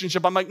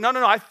relationship. I'm like, no,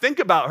 I think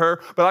about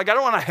her, but I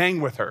don't want to hang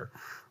with her,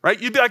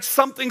 right? You'd be like,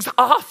 something's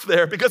off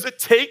there because it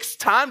takes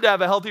time to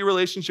have a healthy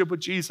relationship with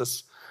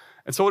Jesus.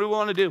 And so what do we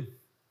want to do?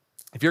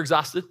 If you're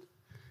exhausted,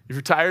 if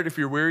you're tired, if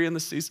you're weary in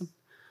this season,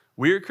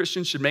 weary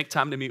Christians should make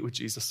time to meet with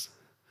Jesus.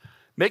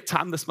 Make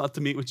time this month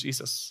to meet with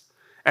Jesus.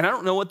 And I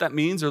don't know what that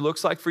means or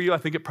looks like for you. I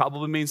think it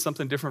probably means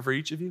something different for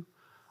each of you.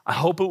 I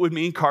hope it would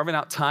mean carving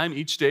out time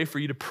each day for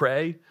you to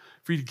pray,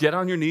 for you to get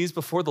on your knees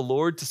before the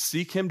Lord, to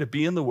seek him, to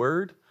be in the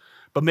word.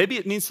 But maybe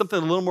it means something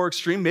a little more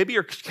extreme. Maybe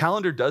your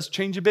calendar does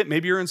change a bit.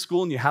 Maybe you're in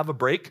school and you have a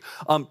break.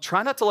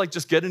 Try not to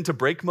just get into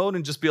break mode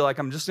and just be like,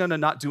 I'm just gonna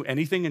not do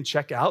anything and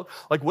check out.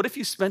 Like, what if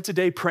you spent a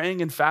day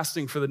praying and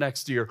fasting for the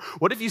next year?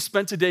 What if you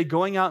spent a day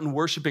going out and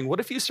worshiping? What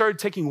if you started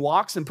taking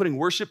walks and putting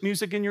worship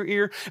music in your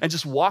ear and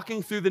just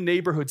walking through the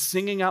neighborhood,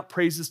 singing out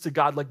praises to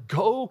God? Like,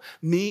 go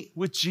meet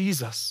with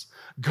Jesus.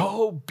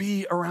 Go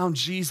be around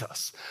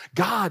Jesus.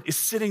 God is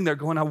sitting there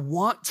going, I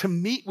want to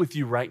meet with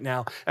you right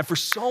now. And for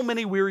so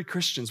many weary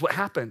Christians, what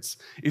happens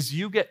is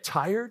you get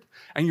tired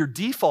and your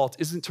default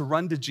isn't to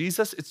run to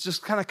Jesus. It's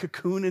just kind of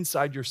cocoon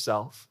inside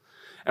yourself.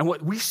 And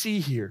what we see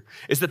here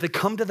is that they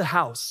come to the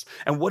house,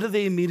 and what do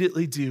they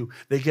immediately do?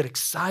 They get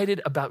excited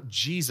about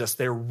Jesus.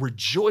 They're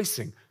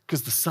rejoicing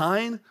because the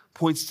sign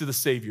points to the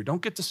Savior.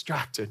 Don't get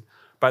distracted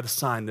by the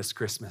sign this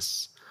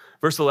Christmas.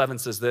 Verse 11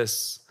 says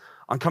this: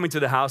 on coming to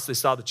the house, they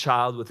saw the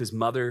child with his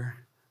mother,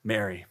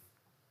 Mary.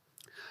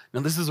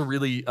 Now, this is a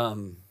really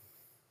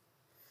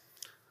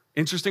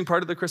interesting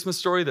part of the Christmas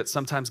story that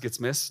sometimes gets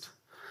missed.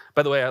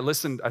 By the way, I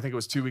listened, I think it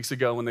was 2 weeks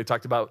ago, when they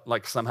talked about,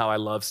 somehow I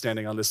love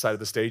standing on this side of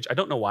the stage. I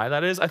don't know why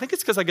that is. I think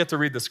it's because I get to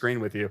read the screen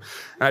with you,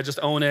 and I just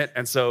own it,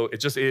 and so it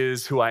just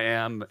is who I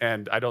am,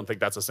 and I don't think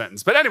that's a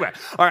sentence. But anyway,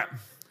 all right.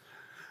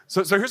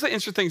 So here's the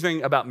interesting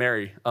thing about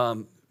Mary.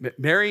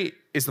 Mary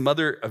is the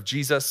mother of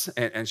Jesus,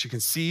 and she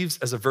conceives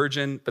as a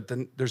virgin, but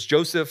then there's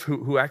Joseph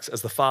who acts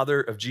as the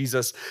father of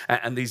Jesus,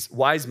 and these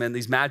wise men,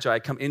 these magi,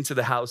 come into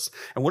the house.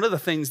 And one of the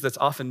things that's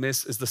often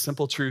missed is the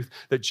simple truth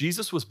that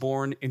Jesus was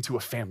born into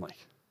a family.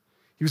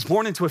 He was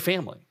born into a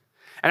family.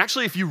 And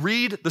actually, if you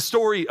read the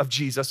story of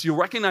Jesus, you'll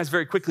recognize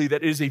very quickly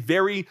that it is a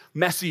very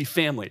messy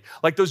family.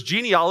 Like those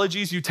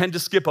genealogies you tend to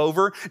skip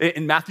over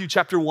in Matthew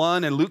chapter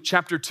 1 and Luke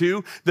chapter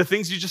 2, the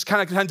things you just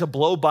kind of tend to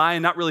blow by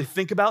and not really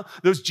think about,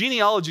 those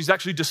genealogies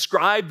actually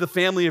describe the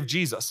family of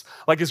Jesus,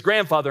 like his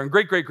grandfather and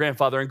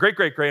great-great-grandfather and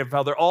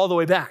great-great-grandfather all the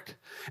way back.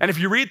 And if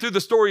you read through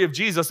the story of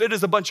Jesus, it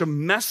is a bunch of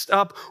messed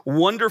up,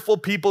 wonderful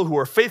people who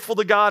are faithful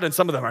to God, and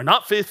some of them are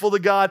not faithful to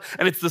God,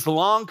 and it's this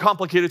long,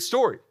 complicated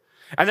story.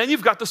 And then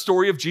you've got the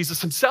story of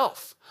Jesus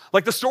himself.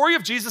 Like, the story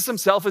of Jesus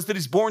himself is that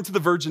he's born to the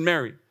Virgin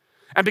Mary.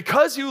 And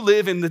because you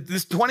live in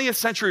this 20th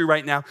century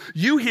right now,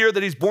 you hear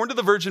that he's born to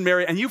the Virgin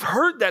Mary, and you've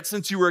heard that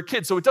since you were a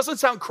kid, so it doesn't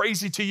sound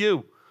crazy to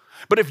you.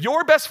 But if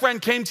your best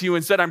friend came to you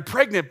and said, I'm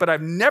pregnant, but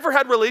I've never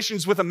had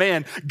relations with a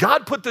man,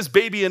 God put this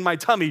baby in my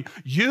tummy,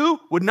 you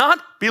would not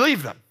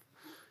believe them.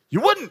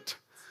 You wouldn't.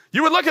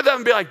 You would look at them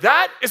and be like,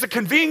 that is a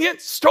convenient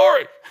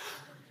story.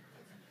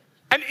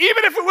 And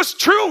even if it was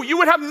true, you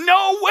would have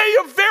no way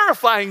of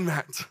verifying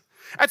that.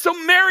 And so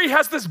Mary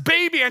has this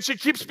baby, and she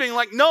keeps being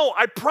like, no,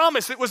 I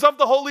promise it was of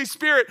the Holy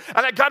Spirit.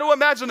 And I got to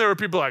imagine there were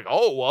people like,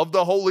 oh, of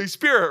the Holy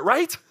Spirit,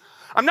 right?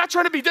 I'm not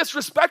trying to be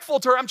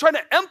disrespectful to her. I'm trying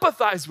to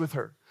empathize with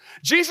her.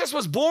 Jesus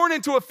was born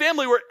into a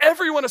family where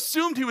everyone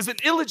assumed he was an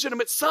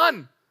illegitimate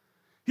son.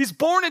 He's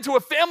born into a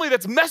family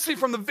that's messy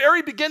from the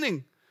very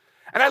beginning.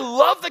 And I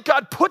love that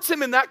God puts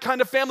him in that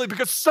kind of family,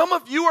 because some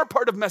of you are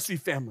part of messy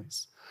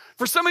families.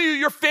 For some of you,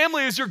 your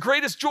family is your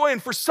greatest joy.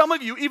 And for some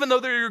of you, even though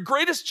they're your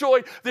greatest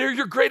joy, they're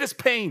your greatest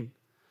pain.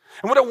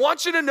 And what I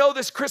want you to know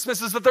this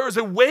Christmas is that there is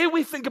a way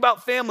we think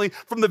about family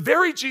from the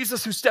very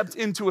Jesus who stepped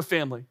into a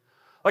family.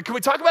 Like, can we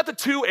talk about the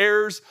two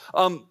errors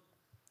of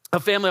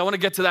family? I want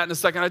to get to that in a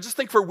second. I just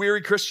think for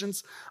weary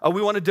Christians,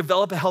 we want to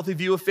develop a healthy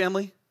view of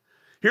family.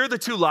 Here are the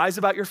two lies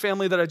about your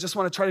family that I just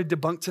want to try to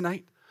debunk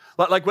tonight.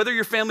 Like, whether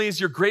your family is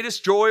your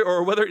greatest joy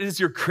or whether it is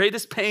your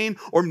greatest pain,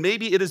 or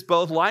maybe it is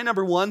both. Lie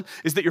number one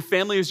is that your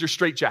family is your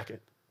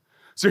straitjacket.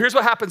 So here's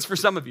what happens for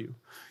some of you.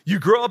 You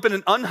grow up in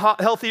an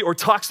unhealthy or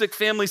toxic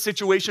family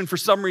situation for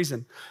some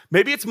reason.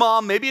 Maybe it's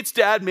mom, maybe it's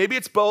dad, maybe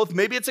it's both,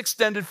 maybe it's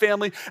extended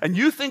family. And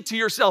you think to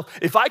yourself,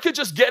 if I could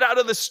just get out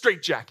of this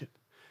straitjacket,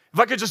 if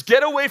I could just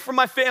get away from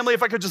my family,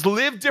 if I could just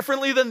live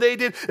differently than they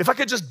did, if I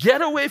could just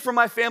get away from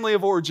my family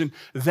of origin,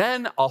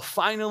 then I'll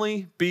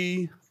finally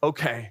be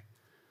okay.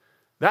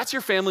 That's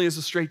your family as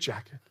a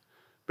straitjacket.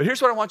 But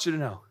here's what I want you to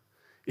know.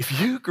 If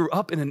you grew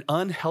up in an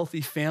unhealthy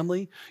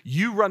family,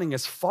 you running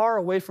as far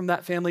away from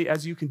that family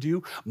as you can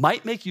do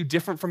might make you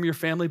different from your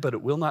family, but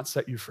it will not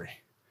set you free.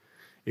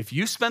 If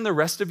you spend the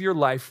rest of your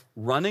life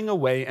running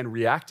away and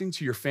reacting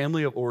to your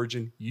family of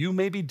origin, you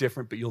may be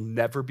different, but you'll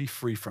never be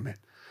free from it.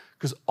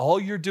 because all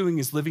you're doing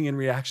is living in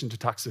reaction to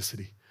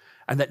toxicity.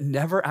 And that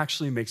never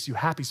actually makes you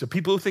happy. So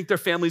people who think their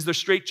family is their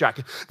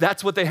straitjacket,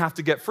 that's what they have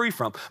to get free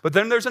from. But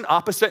then there's an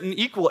opposite and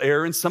equal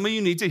error, and some of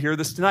you need to hear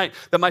this tonight,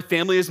 that my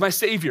family is my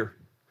savior.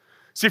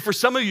 See, for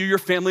some of you, your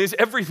family is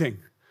everything.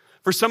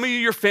 For some of you,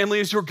 your family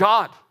is your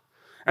God.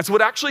 And so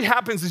what actually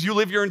happens is you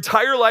live your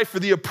entire life for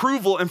the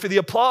approval and for the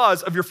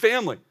applause of your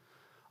family.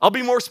 I'll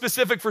be more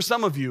specific for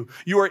some of you.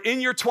 You are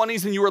in your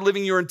 20s and you are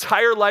living your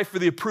entire life for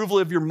the approval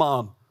of your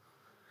mom.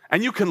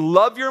 And you can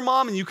love your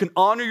mom and you can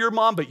honor your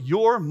mom, but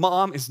your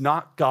mom is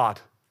not God.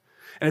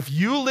 And if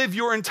you live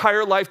your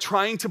entire life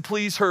trying to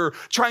please her,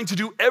 trying to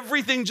do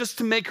everything just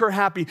to make her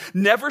happy,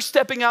 never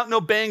stepping out and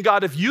obeying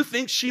God, if you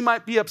think she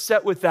might be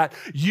upset with that,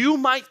 you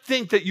might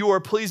think that you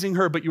are pleasing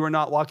her, but you are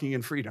not walking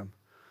in freedom.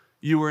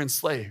 You are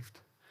enslaved.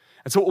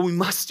 And so what we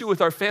must do with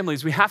our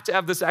families, we have to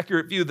have this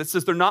accurate view that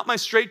says they're not my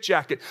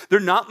straitjacket, they're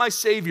not my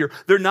savior,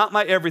 they're not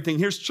my everything.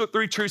 Here's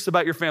 3 truths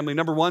about your family.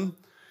 Number 1,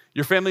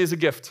 your family is a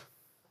gift.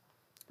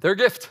 They're a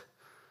gift.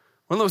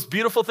 One of the most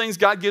beautiful things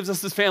God gives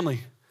us is family.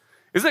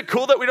 Isn't it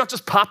cool that we don't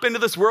just pop into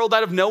this world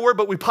out of nowhere,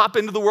 but we pop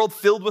into the world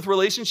filled with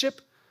relationship?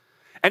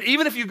 And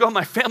even if you go,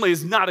 my family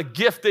is not a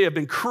gift, they have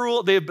been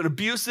cruel, they have been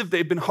abusive,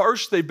 they've been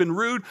harsh, they've been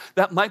rude,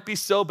 that might be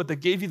so, but they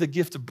gave you the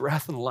gift of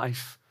breath and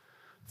life.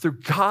 Through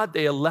God,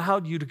 they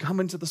allowed you to come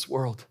into this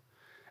world.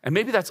 And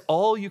maybe that's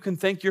all you can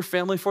thank your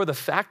family for, the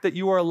fact that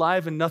you are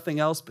alive and nothing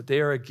else, but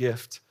they are a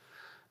gift.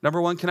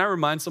 Number 1, can I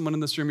remind someone in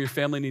this room, your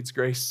family needs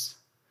grace?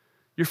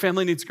 Your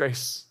family needs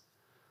grace.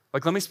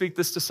 Like, let me speak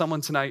this to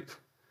someone tonight.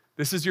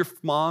 This is your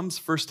mom's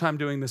first time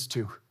doing this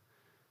too.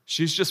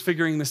 She's just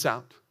figuring this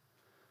out.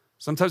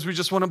 Sometimes we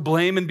just want to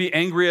blame and be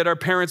angry at our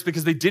parents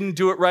because they didn't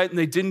do it right and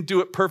they didn't do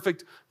it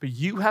perfect, but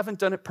you haven't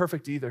done it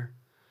perfect either.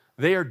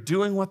 They are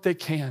doing what they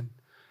can.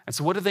 And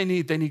so what do they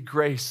need? They need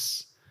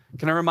grace.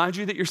 Can I remind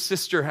you that your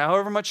sister,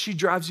 however much she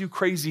drives you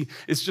crazy,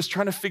 is just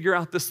trying to figure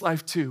out this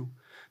life too.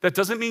 That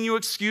doesn't mean you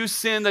excuse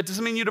sin. That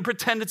doesn't mean you to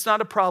pretend it's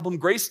not a problem.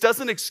 Grace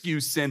doesn't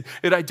excuse sin.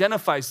 It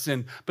identifies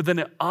sin, but then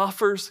it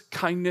offers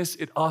kindness.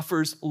 It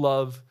offers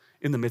love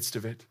in the midst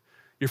of it.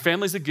 Your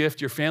family's a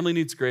gift. Your family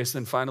needs grace.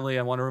 And finally,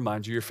 I want to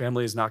remind you, your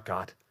family is not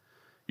God.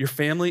 Your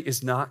family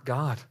is not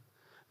God.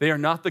 They are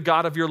not the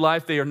God of your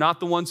life. They are not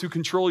the ones who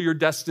control your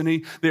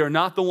destiny. They are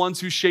not the ones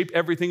who shape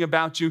everything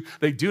about you.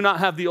 They do not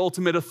have the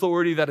ultimate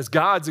authority that is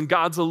God's and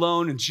God's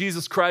alone. In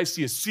Jesus Christ,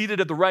 he is seated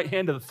at the right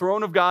hand of the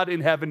throne of God in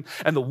heaven.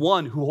 And the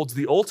one who holds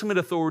the ultimate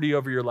authority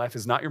over your life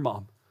is not your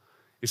mom.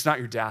 It's not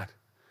your dad.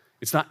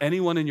 It's not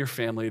anyone in your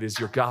family. It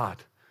is your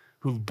God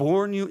who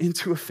born you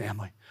into a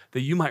family that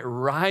you might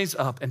rise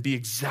up and be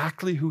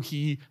exactly who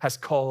he has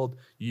called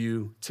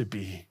you to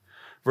be.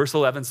 Verse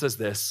 11 says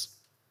this.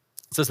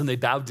 It says, and they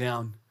bowed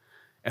down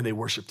and they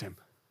worshiped him.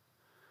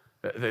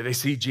 They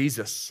see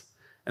Jesus,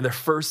 and their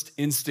first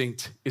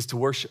instinct is to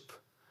worship.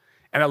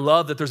 And I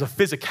love that there's a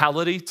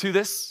physicality to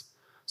this.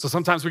 So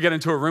sometimes we get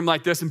into a room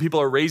like this and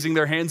people are raising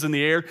their hands in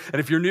the air.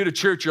 And if you're new to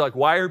church, you're like,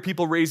 why are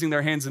people raising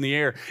their hands in the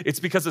air? It's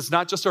because it's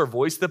not just our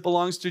voice that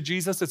belongs to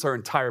Jesus, it's our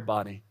entire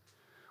body.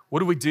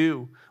 What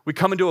do? We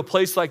come into a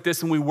place like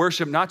this and we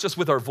worship not just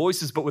with our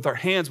voices, but with our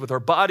hands, with our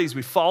bodies.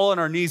 We fall on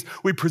our knees.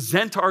 We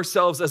present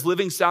ourselves as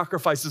living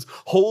sacrifices,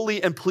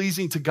 holy and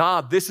pleasing to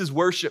God. This is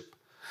worship.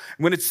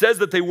 When it says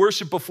that they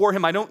worship before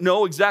him, I don't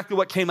know exactly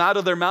what came out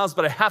of their mouths,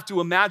 but I have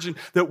to imagine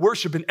that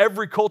worship in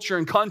every culture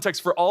and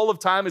context for all of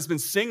time has been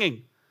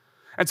singing.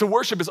 And so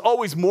worship is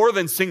always more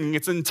than singing.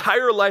 It's an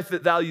entire life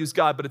that values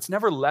God, but it's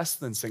never less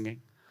than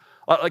singing.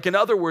 Like in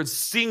other words,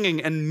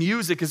 singing and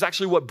music is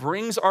actually what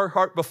brings our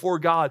heart before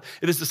God.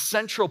 It is a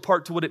central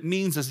part to what it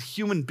means as a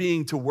human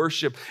being to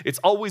worship. It's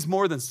always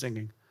more than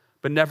singing,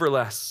 but never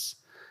less.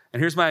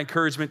 And here's my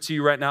encouragement to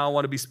you right now. I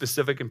want to be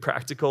specific and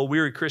practical.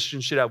 Weary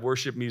Christians should have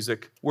worship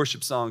music,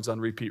 worship songs on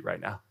repeat right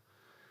now.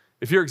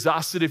 If you're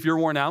exhausted, if you're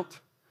worn out,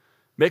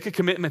 make a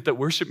commitment that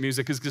worship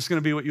music is just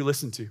going to be what you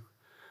listen to.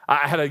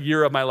 I had a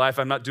year of my life,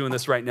 I'm not doing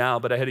this right now,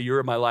 but I had a year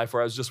of my life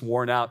where I was just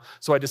worn out.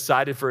 So I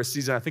decided for a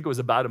season, I think it was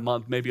about a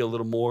month, maybe a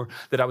little more,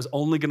 that I was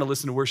only going to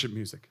listen to worship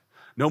music.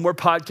 No more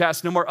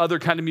podcasts, no more other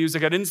kind of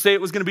music. I didn't say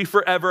it was going to be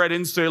forever. I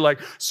didn't say like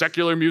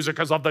secular music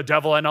is of the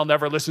devil and I'll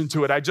never listen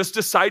to it. I just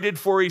decided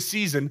for a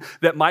season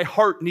that my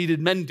heart needed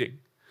mending.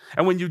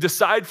 And when you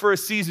decide for a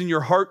season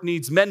your heart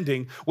needs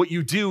mending, what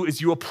you do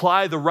is you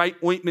apply the right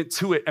ointment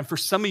to it. And for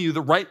some of you,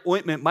 the right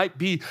ointment might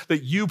be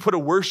that you put a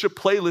worship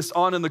playlist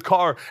on in the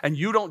car and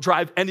you don't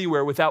drive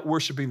anywhere without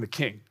worshiping the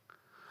King.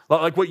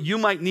 Like what you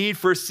might need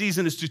for a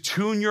season is to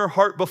tune your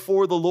heart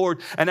before the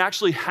Lord and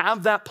actually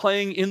have that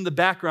playing in the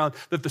background,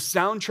 that the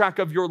soundtrack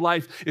of your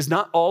life is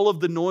not all of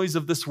the noise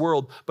of this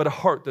world, but a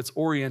heart that's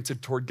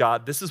oriented toward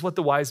God. This is what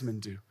the wise men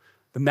do.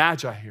 The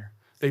Magi here,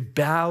 they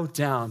bow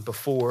down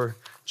before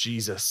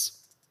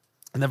Jesus.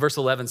 And then verse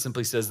 11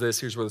 simply says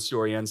this. Here's where the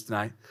story ends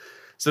tonight.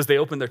 It says they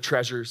opened their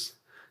treasures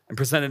and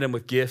presented him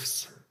with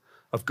gifts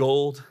of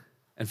gold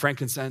and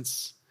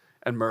frankincense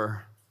and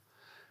myrrh.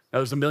 Now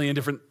there's a million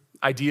different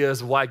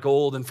ideas of why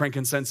gold and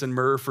frankincense and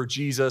myrrh for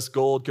Jesus.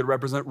 Gold could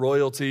represent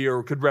royalty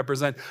or could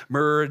represent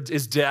myrrh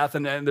is death.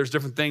 And there's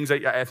different things.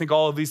 I think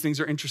all of these things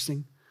are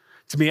interesting.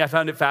 To me, I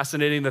found it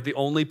fascinating that the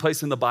only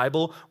place in the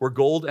Bible where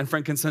gold and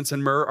frankincense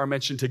and myrrh are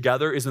mentioned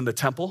together is in the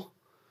temple.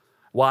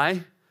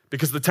 Why?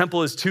 Because the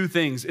temple is two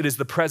things. It is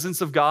the presence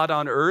of God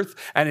on earth,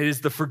 and it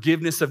is the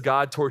forgiveness of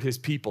God toward his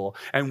people.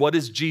 And what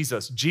is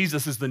Jesus?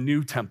 Jesus is the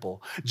new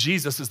temple.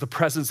 Jesus is the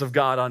presence of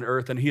God on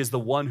earth, and he is the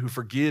one who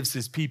forgives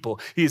his people.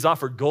 He has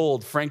offered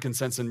gold,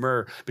 frankincense, and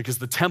myrrh because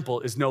the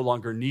temple is no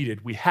longer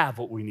needed. We have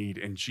what we need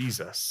in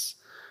Jesus.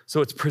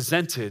 So it's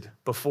presented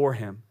before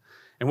him.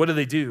 And what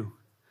do?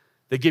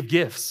 They give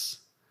gifts.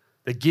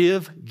 They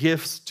give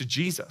gifts to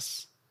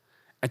Jesus.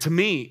 And to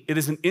me, it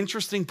is an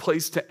interesting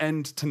place to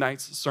end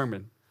tonight's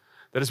sermon.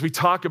 That as we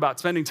talk about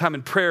spending time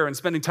in prayer and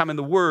spending time in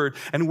the word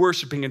and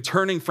worshiping and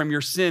turning from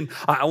your sin,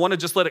 I want to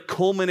just let it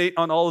culminate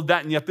on all of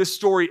that. And yet this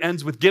story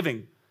ends with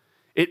giving.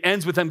 It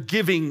ends with them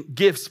giving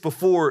gifts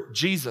before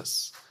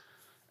Jesus.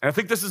 And I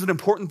think this is an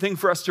important thing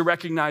for us to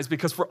recognize,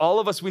 because for all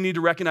of us, we need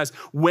to recognize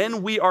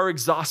when we are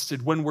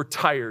exhausted, when we're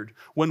tired,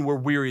 when we're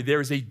weary,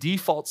 there is a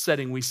default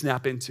setting we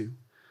snap into.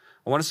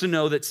 I want us to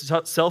know that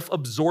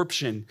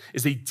self-absorption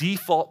is a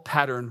default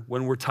pattern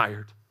when we're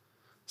tired.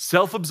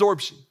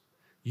 Self-absorption,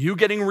 you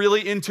getting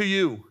really into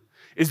you,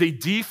 is a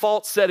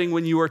default setting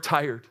when you are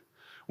tired.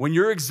 When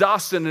you're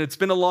exhausted and it's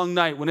been a long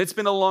night, when it's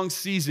been a long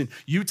season,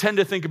 you tend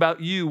to think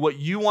about you, what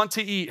you want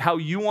to eat, how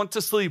you want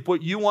to sleep,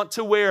 what you want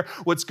to wear,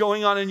 what's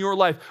going on in your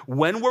life.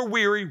 When we're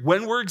weary,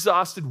 when we're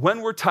exhausted,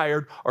 when we're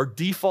tired, our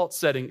default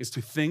setting is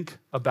to think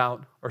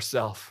about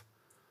ourselves.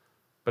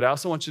 But I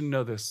also want you to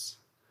know this,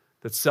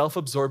 that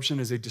self-absorption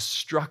is a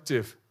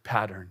destructive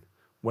pattern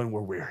when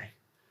we're weary.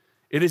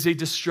 It is a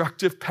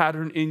destructive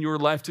pattern in your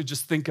life to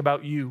just think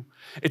about you.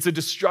 It's a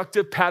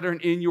destructive pattern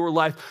in your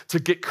life to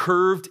get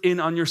curved in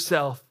on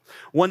yourself.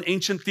 One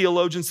ancient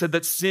theologian said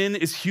that sin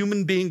is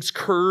human beings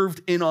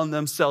curved in on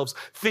themselves,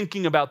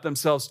 thinking about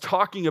themselves,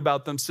 talking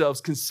about themselves,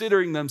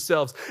 considering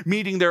themselves,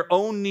 meeting their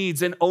own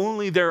needs and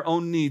only their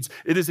own needs.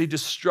 It is a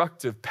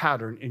destructive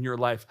pattern in your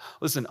life.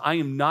 Listen, I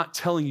am not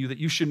telling you that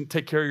you shouldn't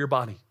take care of your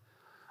body.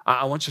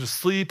 I want you to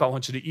sleep. I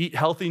want you to eat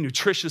healthy,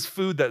 nutritious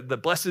food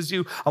that blesses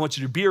you. I want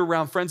you to be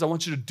around friends. I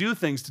want you to do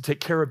things to take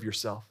care of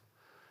yourself.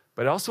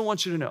 But I also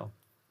want you to know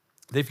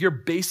that if your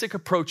basic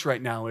approach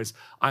right now is,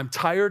 I'm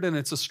tired and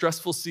it's a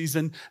stressful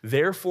season,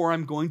 therefore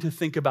I'm going to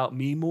think about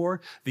me more,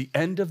 the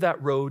end of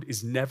that road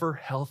is never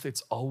health.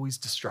 It's always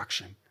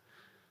destruction.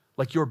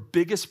 Like, your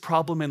biggest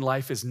problem in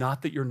life is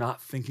not that you're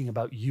not thinking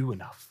about you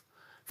enough.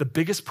 The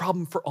biggest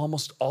problem for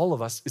almost all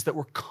of us is that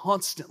we're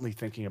constantly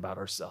thinking about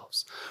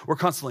ourselves. We're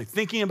constantly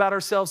thinking about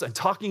ourselves and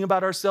talking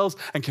about ourselves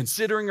and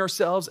considering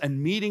ourselves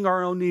and meeting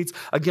our own needs.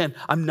 Again,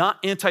 I'm not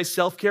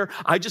anti-self-care.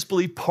 I just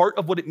believe part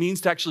of what it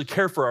means to actually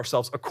care for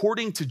ourselves,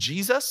 according to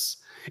Jesus,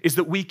 is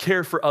that we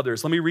care for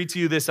others. Let me read to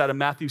you this out of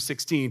Matthew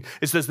 16.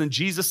 It says, then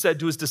Jesus said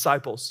to his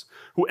disciples,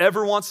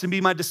 whoever wants to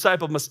be my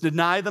disciple must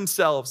deny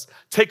themselves,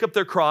 take up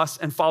their cross,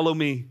 and follow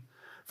me.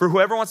 For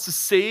whoever wants to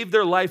save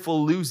their life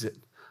will lose it.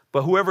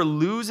 But whoever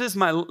loses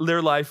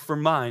their life for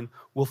me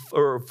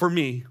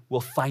will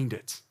find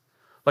it.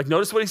 Like,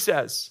 notice what he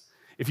says.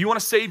 If you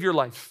want to save your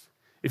life,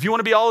 if you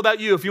want to be all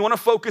about you, if you want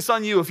to focus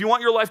on you, if you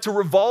want your life to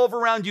revolve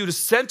around you, to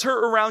center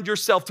around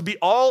yourself, to be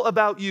all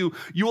about you,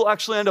 you will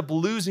actually end up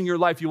losing your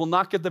life. You will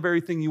not get the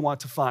very thing you want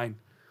to find.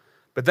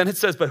 But then it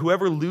says, but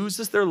whoever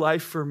loses their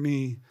life for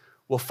me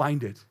will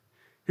find it.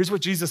 Here's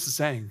what Jesus is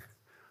saying.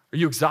 Are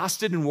you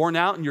exhausted and worn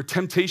out, and your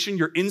temptation,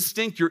 your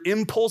instinct, your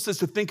impulse is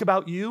to think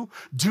about you?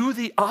 Do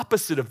the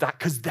opposite of that,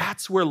 because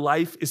that's where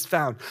life is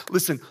found.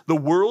 Listen, the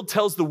world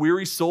tells the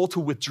weary soul to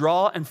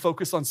withdraw and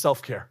focus on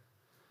self-care.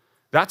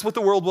 That's what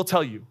the world will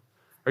tell you.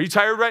 Are you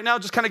tired right now?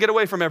 Just kind of get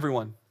away from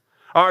everyone.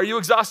 Are you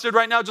exhausted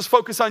right now? Just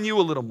focus on you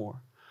a little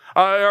more.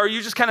 Are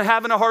you just kind of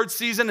having a hard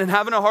season and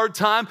having a hard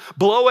time?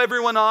 Blow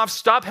everyone off.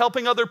 Stop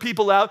helping other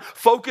people out.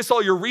 Focus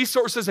all your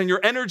resources and your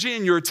energy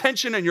and your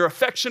attention and your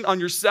affection on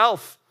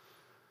yourself.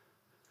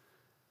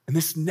 And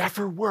this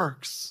never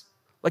works.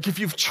 Like, if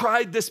you've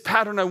tried this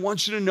pattern, I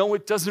want you to know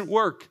it doesn't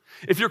work.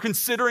 If you're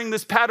considering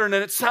this pattern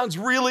and it sounds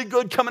really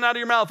good coming out of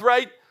your mouth,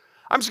 right?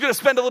 I'm just going to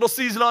spend a little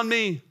season on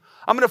me.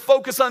 I'm going to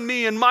focus on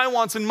me and my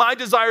wants and my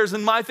desires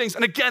and my things.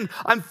 And again,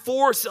 I'm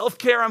for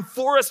self-care. I'm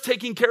for us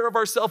taking care of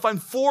ourselves. I'm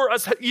for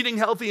us eating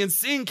healthy and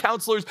seeing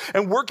counselors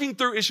and working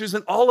through issues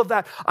and all of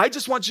that. I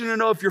just want you to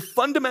know, if your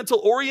fundamental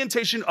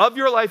orientation of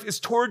your life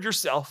is toward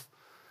yourself,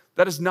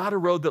 that is not a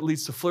road that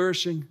leads to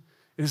flourishing.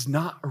 It is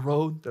not a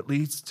road that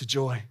leads to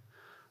joy.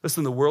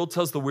 Listen, the world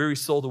tells the weary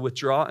soul to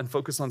withdraw and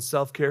focus on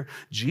self-care.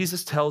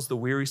 Jesus tells the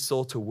weary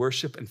soul to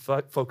worship and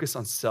focus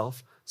on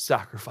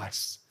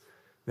self-sacrifice.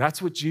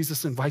 That's what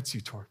Jesus invites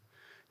you toward.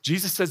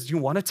 Jesus says, do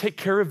you want to take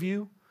care of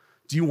you?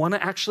 Do you want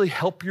to actually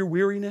help your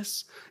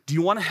weariness? Do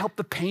you want to help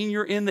the pain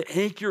you're in, the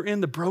ache you're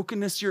in, the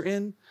brokenness you're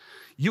in?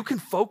 You can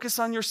focus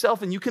on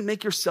yourself and you can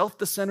make yourself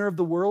the center of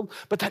the world,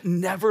 but that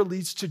never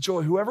leads to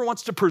joy. Whoever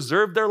wants to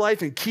preserve their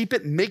life and keep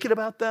it and make it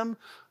about them,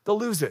 they'll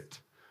lose it.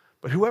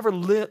 But whoever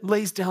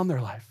lays down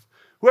their life,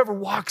 whoever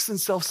walks in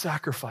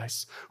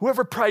self-sacrifice,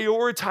 whoever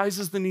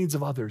prioritizes the needs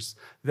of others,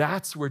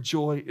 that's where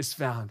joy is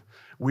found.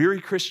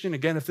 Weary Christian,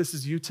 again, if this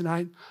is you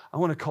tonight, I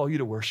want to call you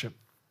to worship.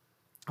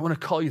 I want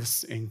to call you to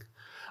sing.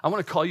 I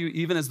want to call you,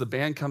 even as the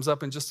band comes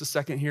up in just a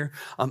second here,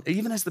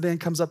 even as the band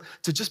comes up,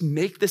 to just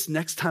make this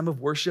next time of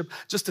worship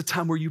just a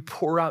time where you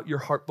pour out your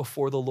heart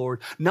before the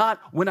Lord. Not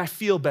when I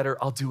feel better,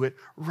 I'll do it.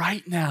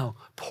 Right now,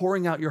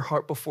 pouring out your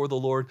heart before the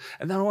Lord.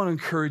 And then I want to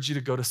encourage you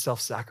to go to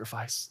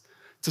self-sacrifice,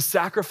 to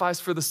sacrifice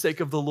for the sake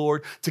of the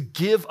Lord, to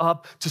give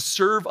up, to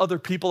serve other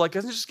people. Like,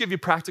 I can just give you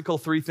practical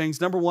 3 things.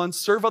 Number 1,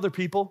 serve other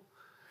people.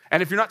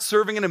 And if you're not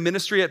serving in a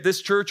ministry at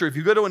this church, or if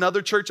you go to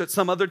another church at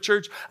some other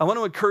church, I want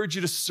to encourage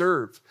you to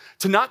serve,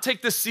 to not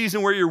take this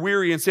season where you're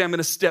weary and say, I'm going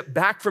to step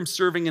back from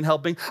serving and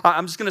helping.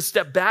 I'm just going to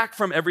step back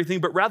from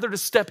everything, but rather to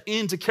step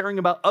into caring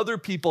about other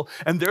people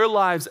and their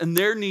lives and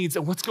their needs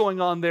and what's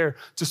going on there,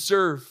 to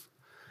serve.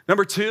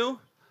 Number 2,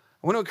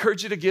 I want to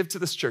encourage you to give to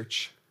this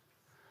church.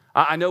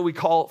 I know we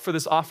call for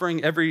this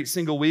offering every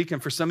single week, and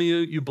for some of you,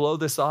 you blow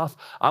this off.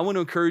 I want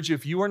to encourage you,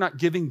 if you are not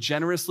giving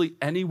generously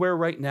anywhere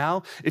right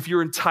now, if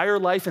your entire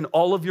life and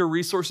all of your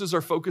resources are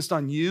focused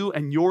on you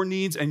and your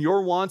needs and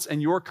your wants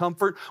and your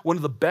comfort, one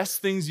of the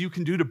best things you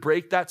can do to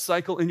break that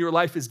cycle in your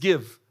life is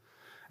give.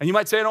 And you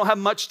might say, I don't have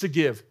much to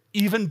give.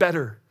 Even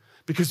better,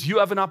 because you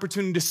have an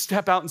opportunity to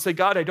step out and say,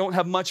 God, I don't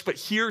have much, but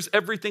here's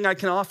everything I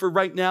can offer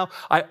right now.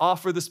 I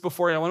offer this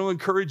before you. I want to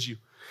encourage you,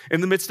 in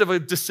the midst of a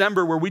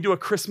December where we do a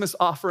Christmas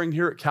offering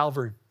here at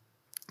Calvary,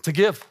 to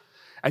give.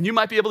 And you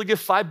might be able to give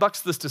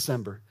 $5 this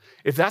December.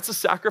 If that's a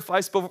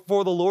sacrifice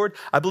before the Lord,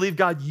 I believe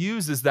God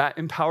uses that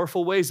in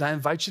powerful ways. I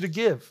invite you to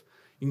give.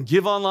 You can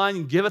give online,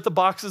 you can give at the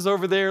boxes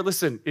over there.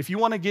 Listen, if you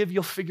want to give,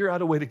 you'll figure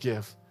out a way to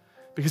give.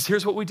 Because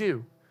here's what we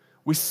do.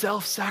 We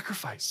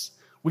self-sacrifice.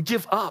 We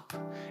give up.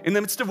 In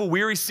the midst of a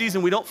weary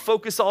season, we don't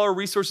focus all our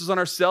resources on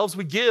ourselves,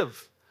 we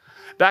give.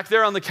 Back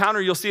there on the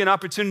counter, you'll see an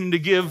opportunity to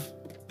give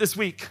this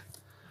week.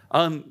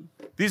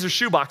 These are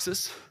shoe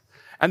boxes,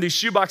 and these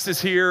shoe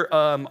boxes here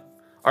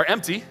are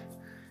empty,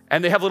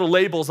 and they have little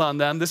labels on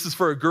them. This is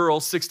for a girl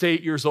 6 to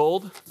 8 years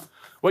old.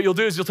 What you'll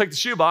do is you'll take the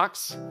shoe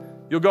box,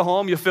 you'll go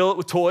home, you'll fill it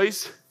with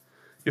toys,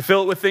 you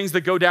fill it with things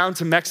that go down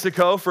to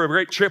Mexico for a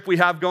great trip we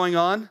have going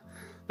on.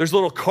 There's a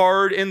little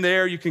card in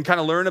there. You can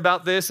kind of learn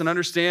about this and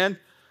understand.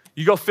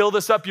 You go fill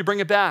this up, you bring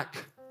it back.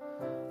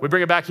 We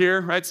bring it back here,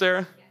 right,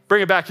 Sarah?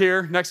 Bring it back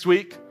here next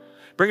week.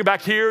 Bring it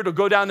back here, it'll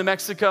go down to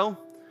Mexico.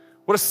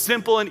 What a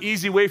simple and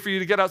easy way for you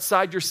to get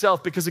outside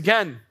yourself. Because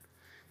again,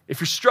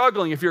 if you're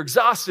struggling, if you're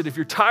exhausted, if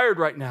you're tired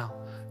right now,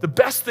 the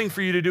best thing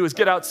for you to do is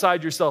get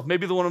outside yourself.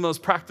 Maybe one of the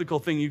most practical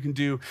thing you can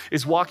do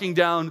is walking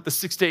down the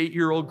 6 to 8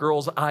 year old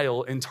girl's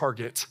aisle in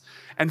Target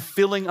and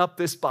filling up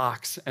this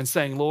box and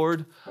saying,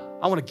 Lord,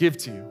 I want to give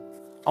to you.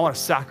 I want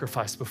to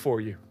sacrifice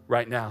before you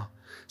right now.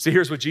 See,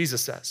 here's what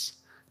Jesus says.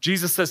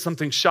 Jesus says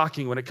something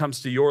shocking when it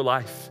comes to your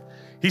life.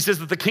 He says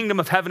that the kingdom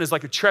of heaven is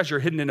like a treasure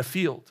hidden in a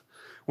field.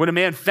 When a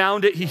man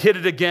found it, he hid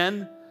it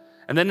again.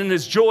 And then in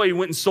his joy, he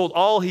went and sold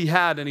all he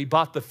had and he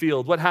bought the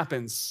field. What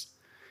happens?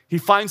 He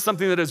finds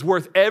something that is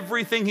worth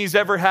everything he's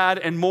ever had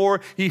and more.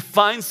 He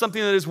finds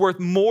something that is worth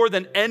more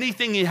than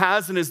anything he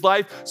has in his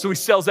life. So he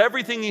sells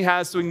everything he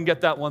has so he can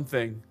get that one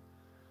thing.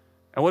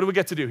 And what do we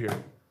get to do here?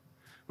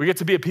 We get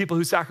to be a people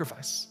who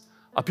sacrifice,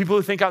 a people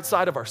who think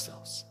outside of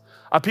ourselves.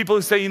 People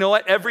who say, you know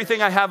what,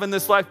 everything I have in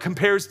this life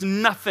compares to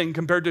nothing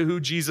compared to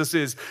who Jesus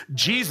is.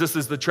 Jesus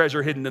is the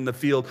treasure hidden in the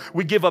field.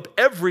 We give up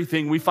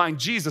everything, we find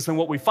Jesus, and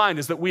what we find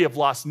is that we have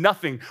lost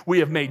nothing. We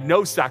have made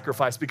no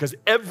sacrifice because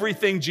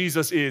everything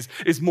Jesus is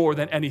more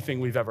than anything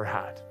we've ever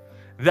had.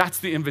 That's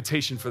the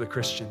invitation for the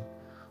Christian.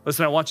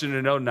 Listen, I want you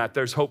to know that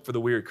there's hope for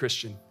the weary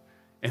Christian,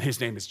 and his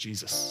name is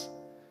Jesus.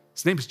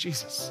 His name is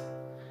Jesus.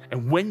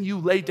 And when you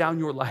lay down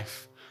your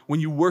life, when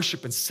you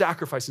worship and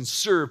sacrifice and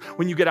serve,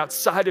 when you get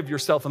outside of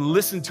yourself and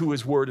listen to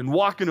his word and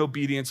walk in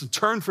obedience and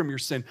turn from your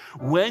sin,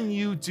 when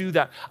you do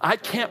that, I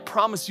can't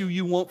promise you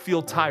you won't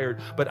feel tired,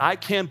 but I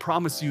can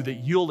promise you that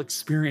you'll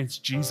experience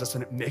Jesus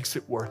and it makes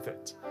it worth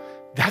it.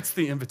 That's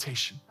the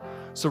invitation.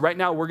 So right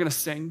now we're gonna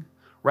sing,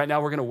 right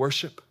now we're gonna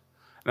worship,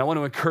 and I want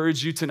to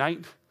encourage you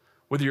tonight,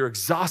 whether you're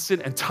exhausted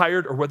and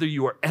tired or whether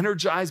you are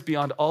energized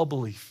beyond all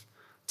belief,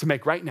 to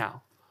make right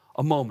now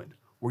a moment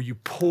where you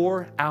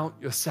pour out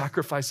your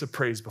sacrifice of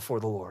praise before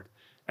the Lord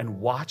and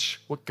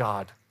watch what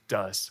God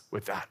does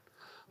with that.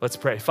 Let's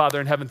pray. Father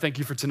in heaven, thank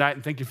you for tonight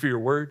and thank you for your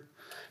word.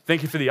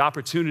 Thank you for the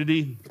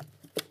opportunity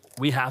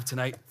we have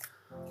tonight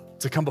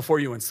to come before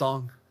you in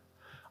song.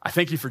 I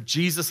thank you for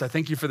Jesus. I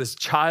thank you for this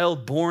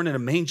child born in a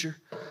manger.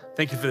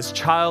 Thank you for this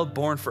child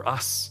born for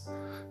us,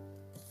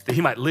 that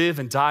he might live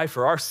and die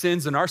for our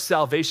sins and our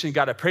salvation.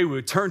 God, I pray we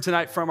would turn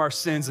tonight from our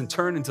sins and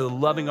turn into the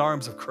loving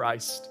arms of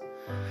Christ.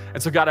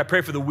 And so, God, I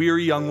pray for the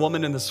weary young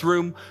woman in this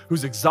room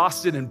who's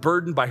exhausted and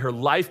burdened by her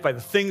life, by the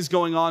things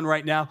going on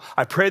right now.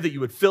 I pray that you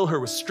would fill her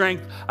with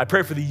strength. I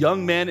pray for the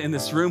young man in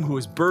this room who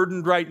is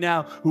burdened right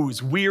now, who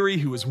is weary,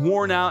 who is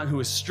worn out, and who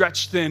is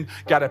stretched thin.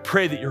 God, I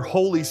pray that your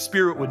Holy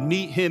Spirit would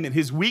meet him in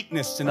his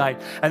weakness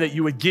tonight and that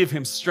you would give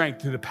him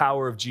strength through the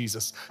power of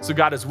Jesus. So,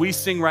 God, as we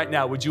sing right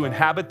now, would you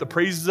inhabit the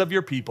praises of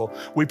your people?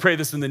 We pray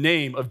this in the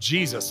name of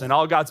Jesus. And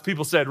all God's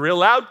people said real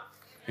loud,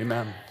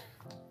 amen.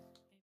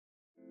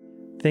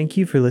 Thank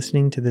you for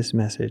listening to this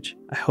message.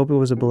 I hope it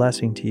was a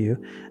blessing to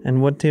you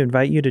and want to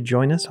invite you to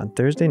join us on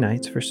Thursday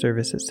nights for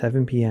service at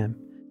 7 p.m.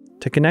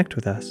 To connect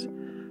with us,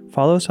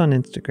 follow us on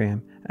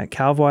Instagram at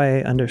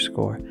calvya_,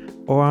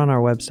 or on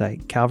our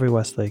website,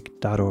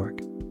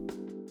 calvarywestlake.org.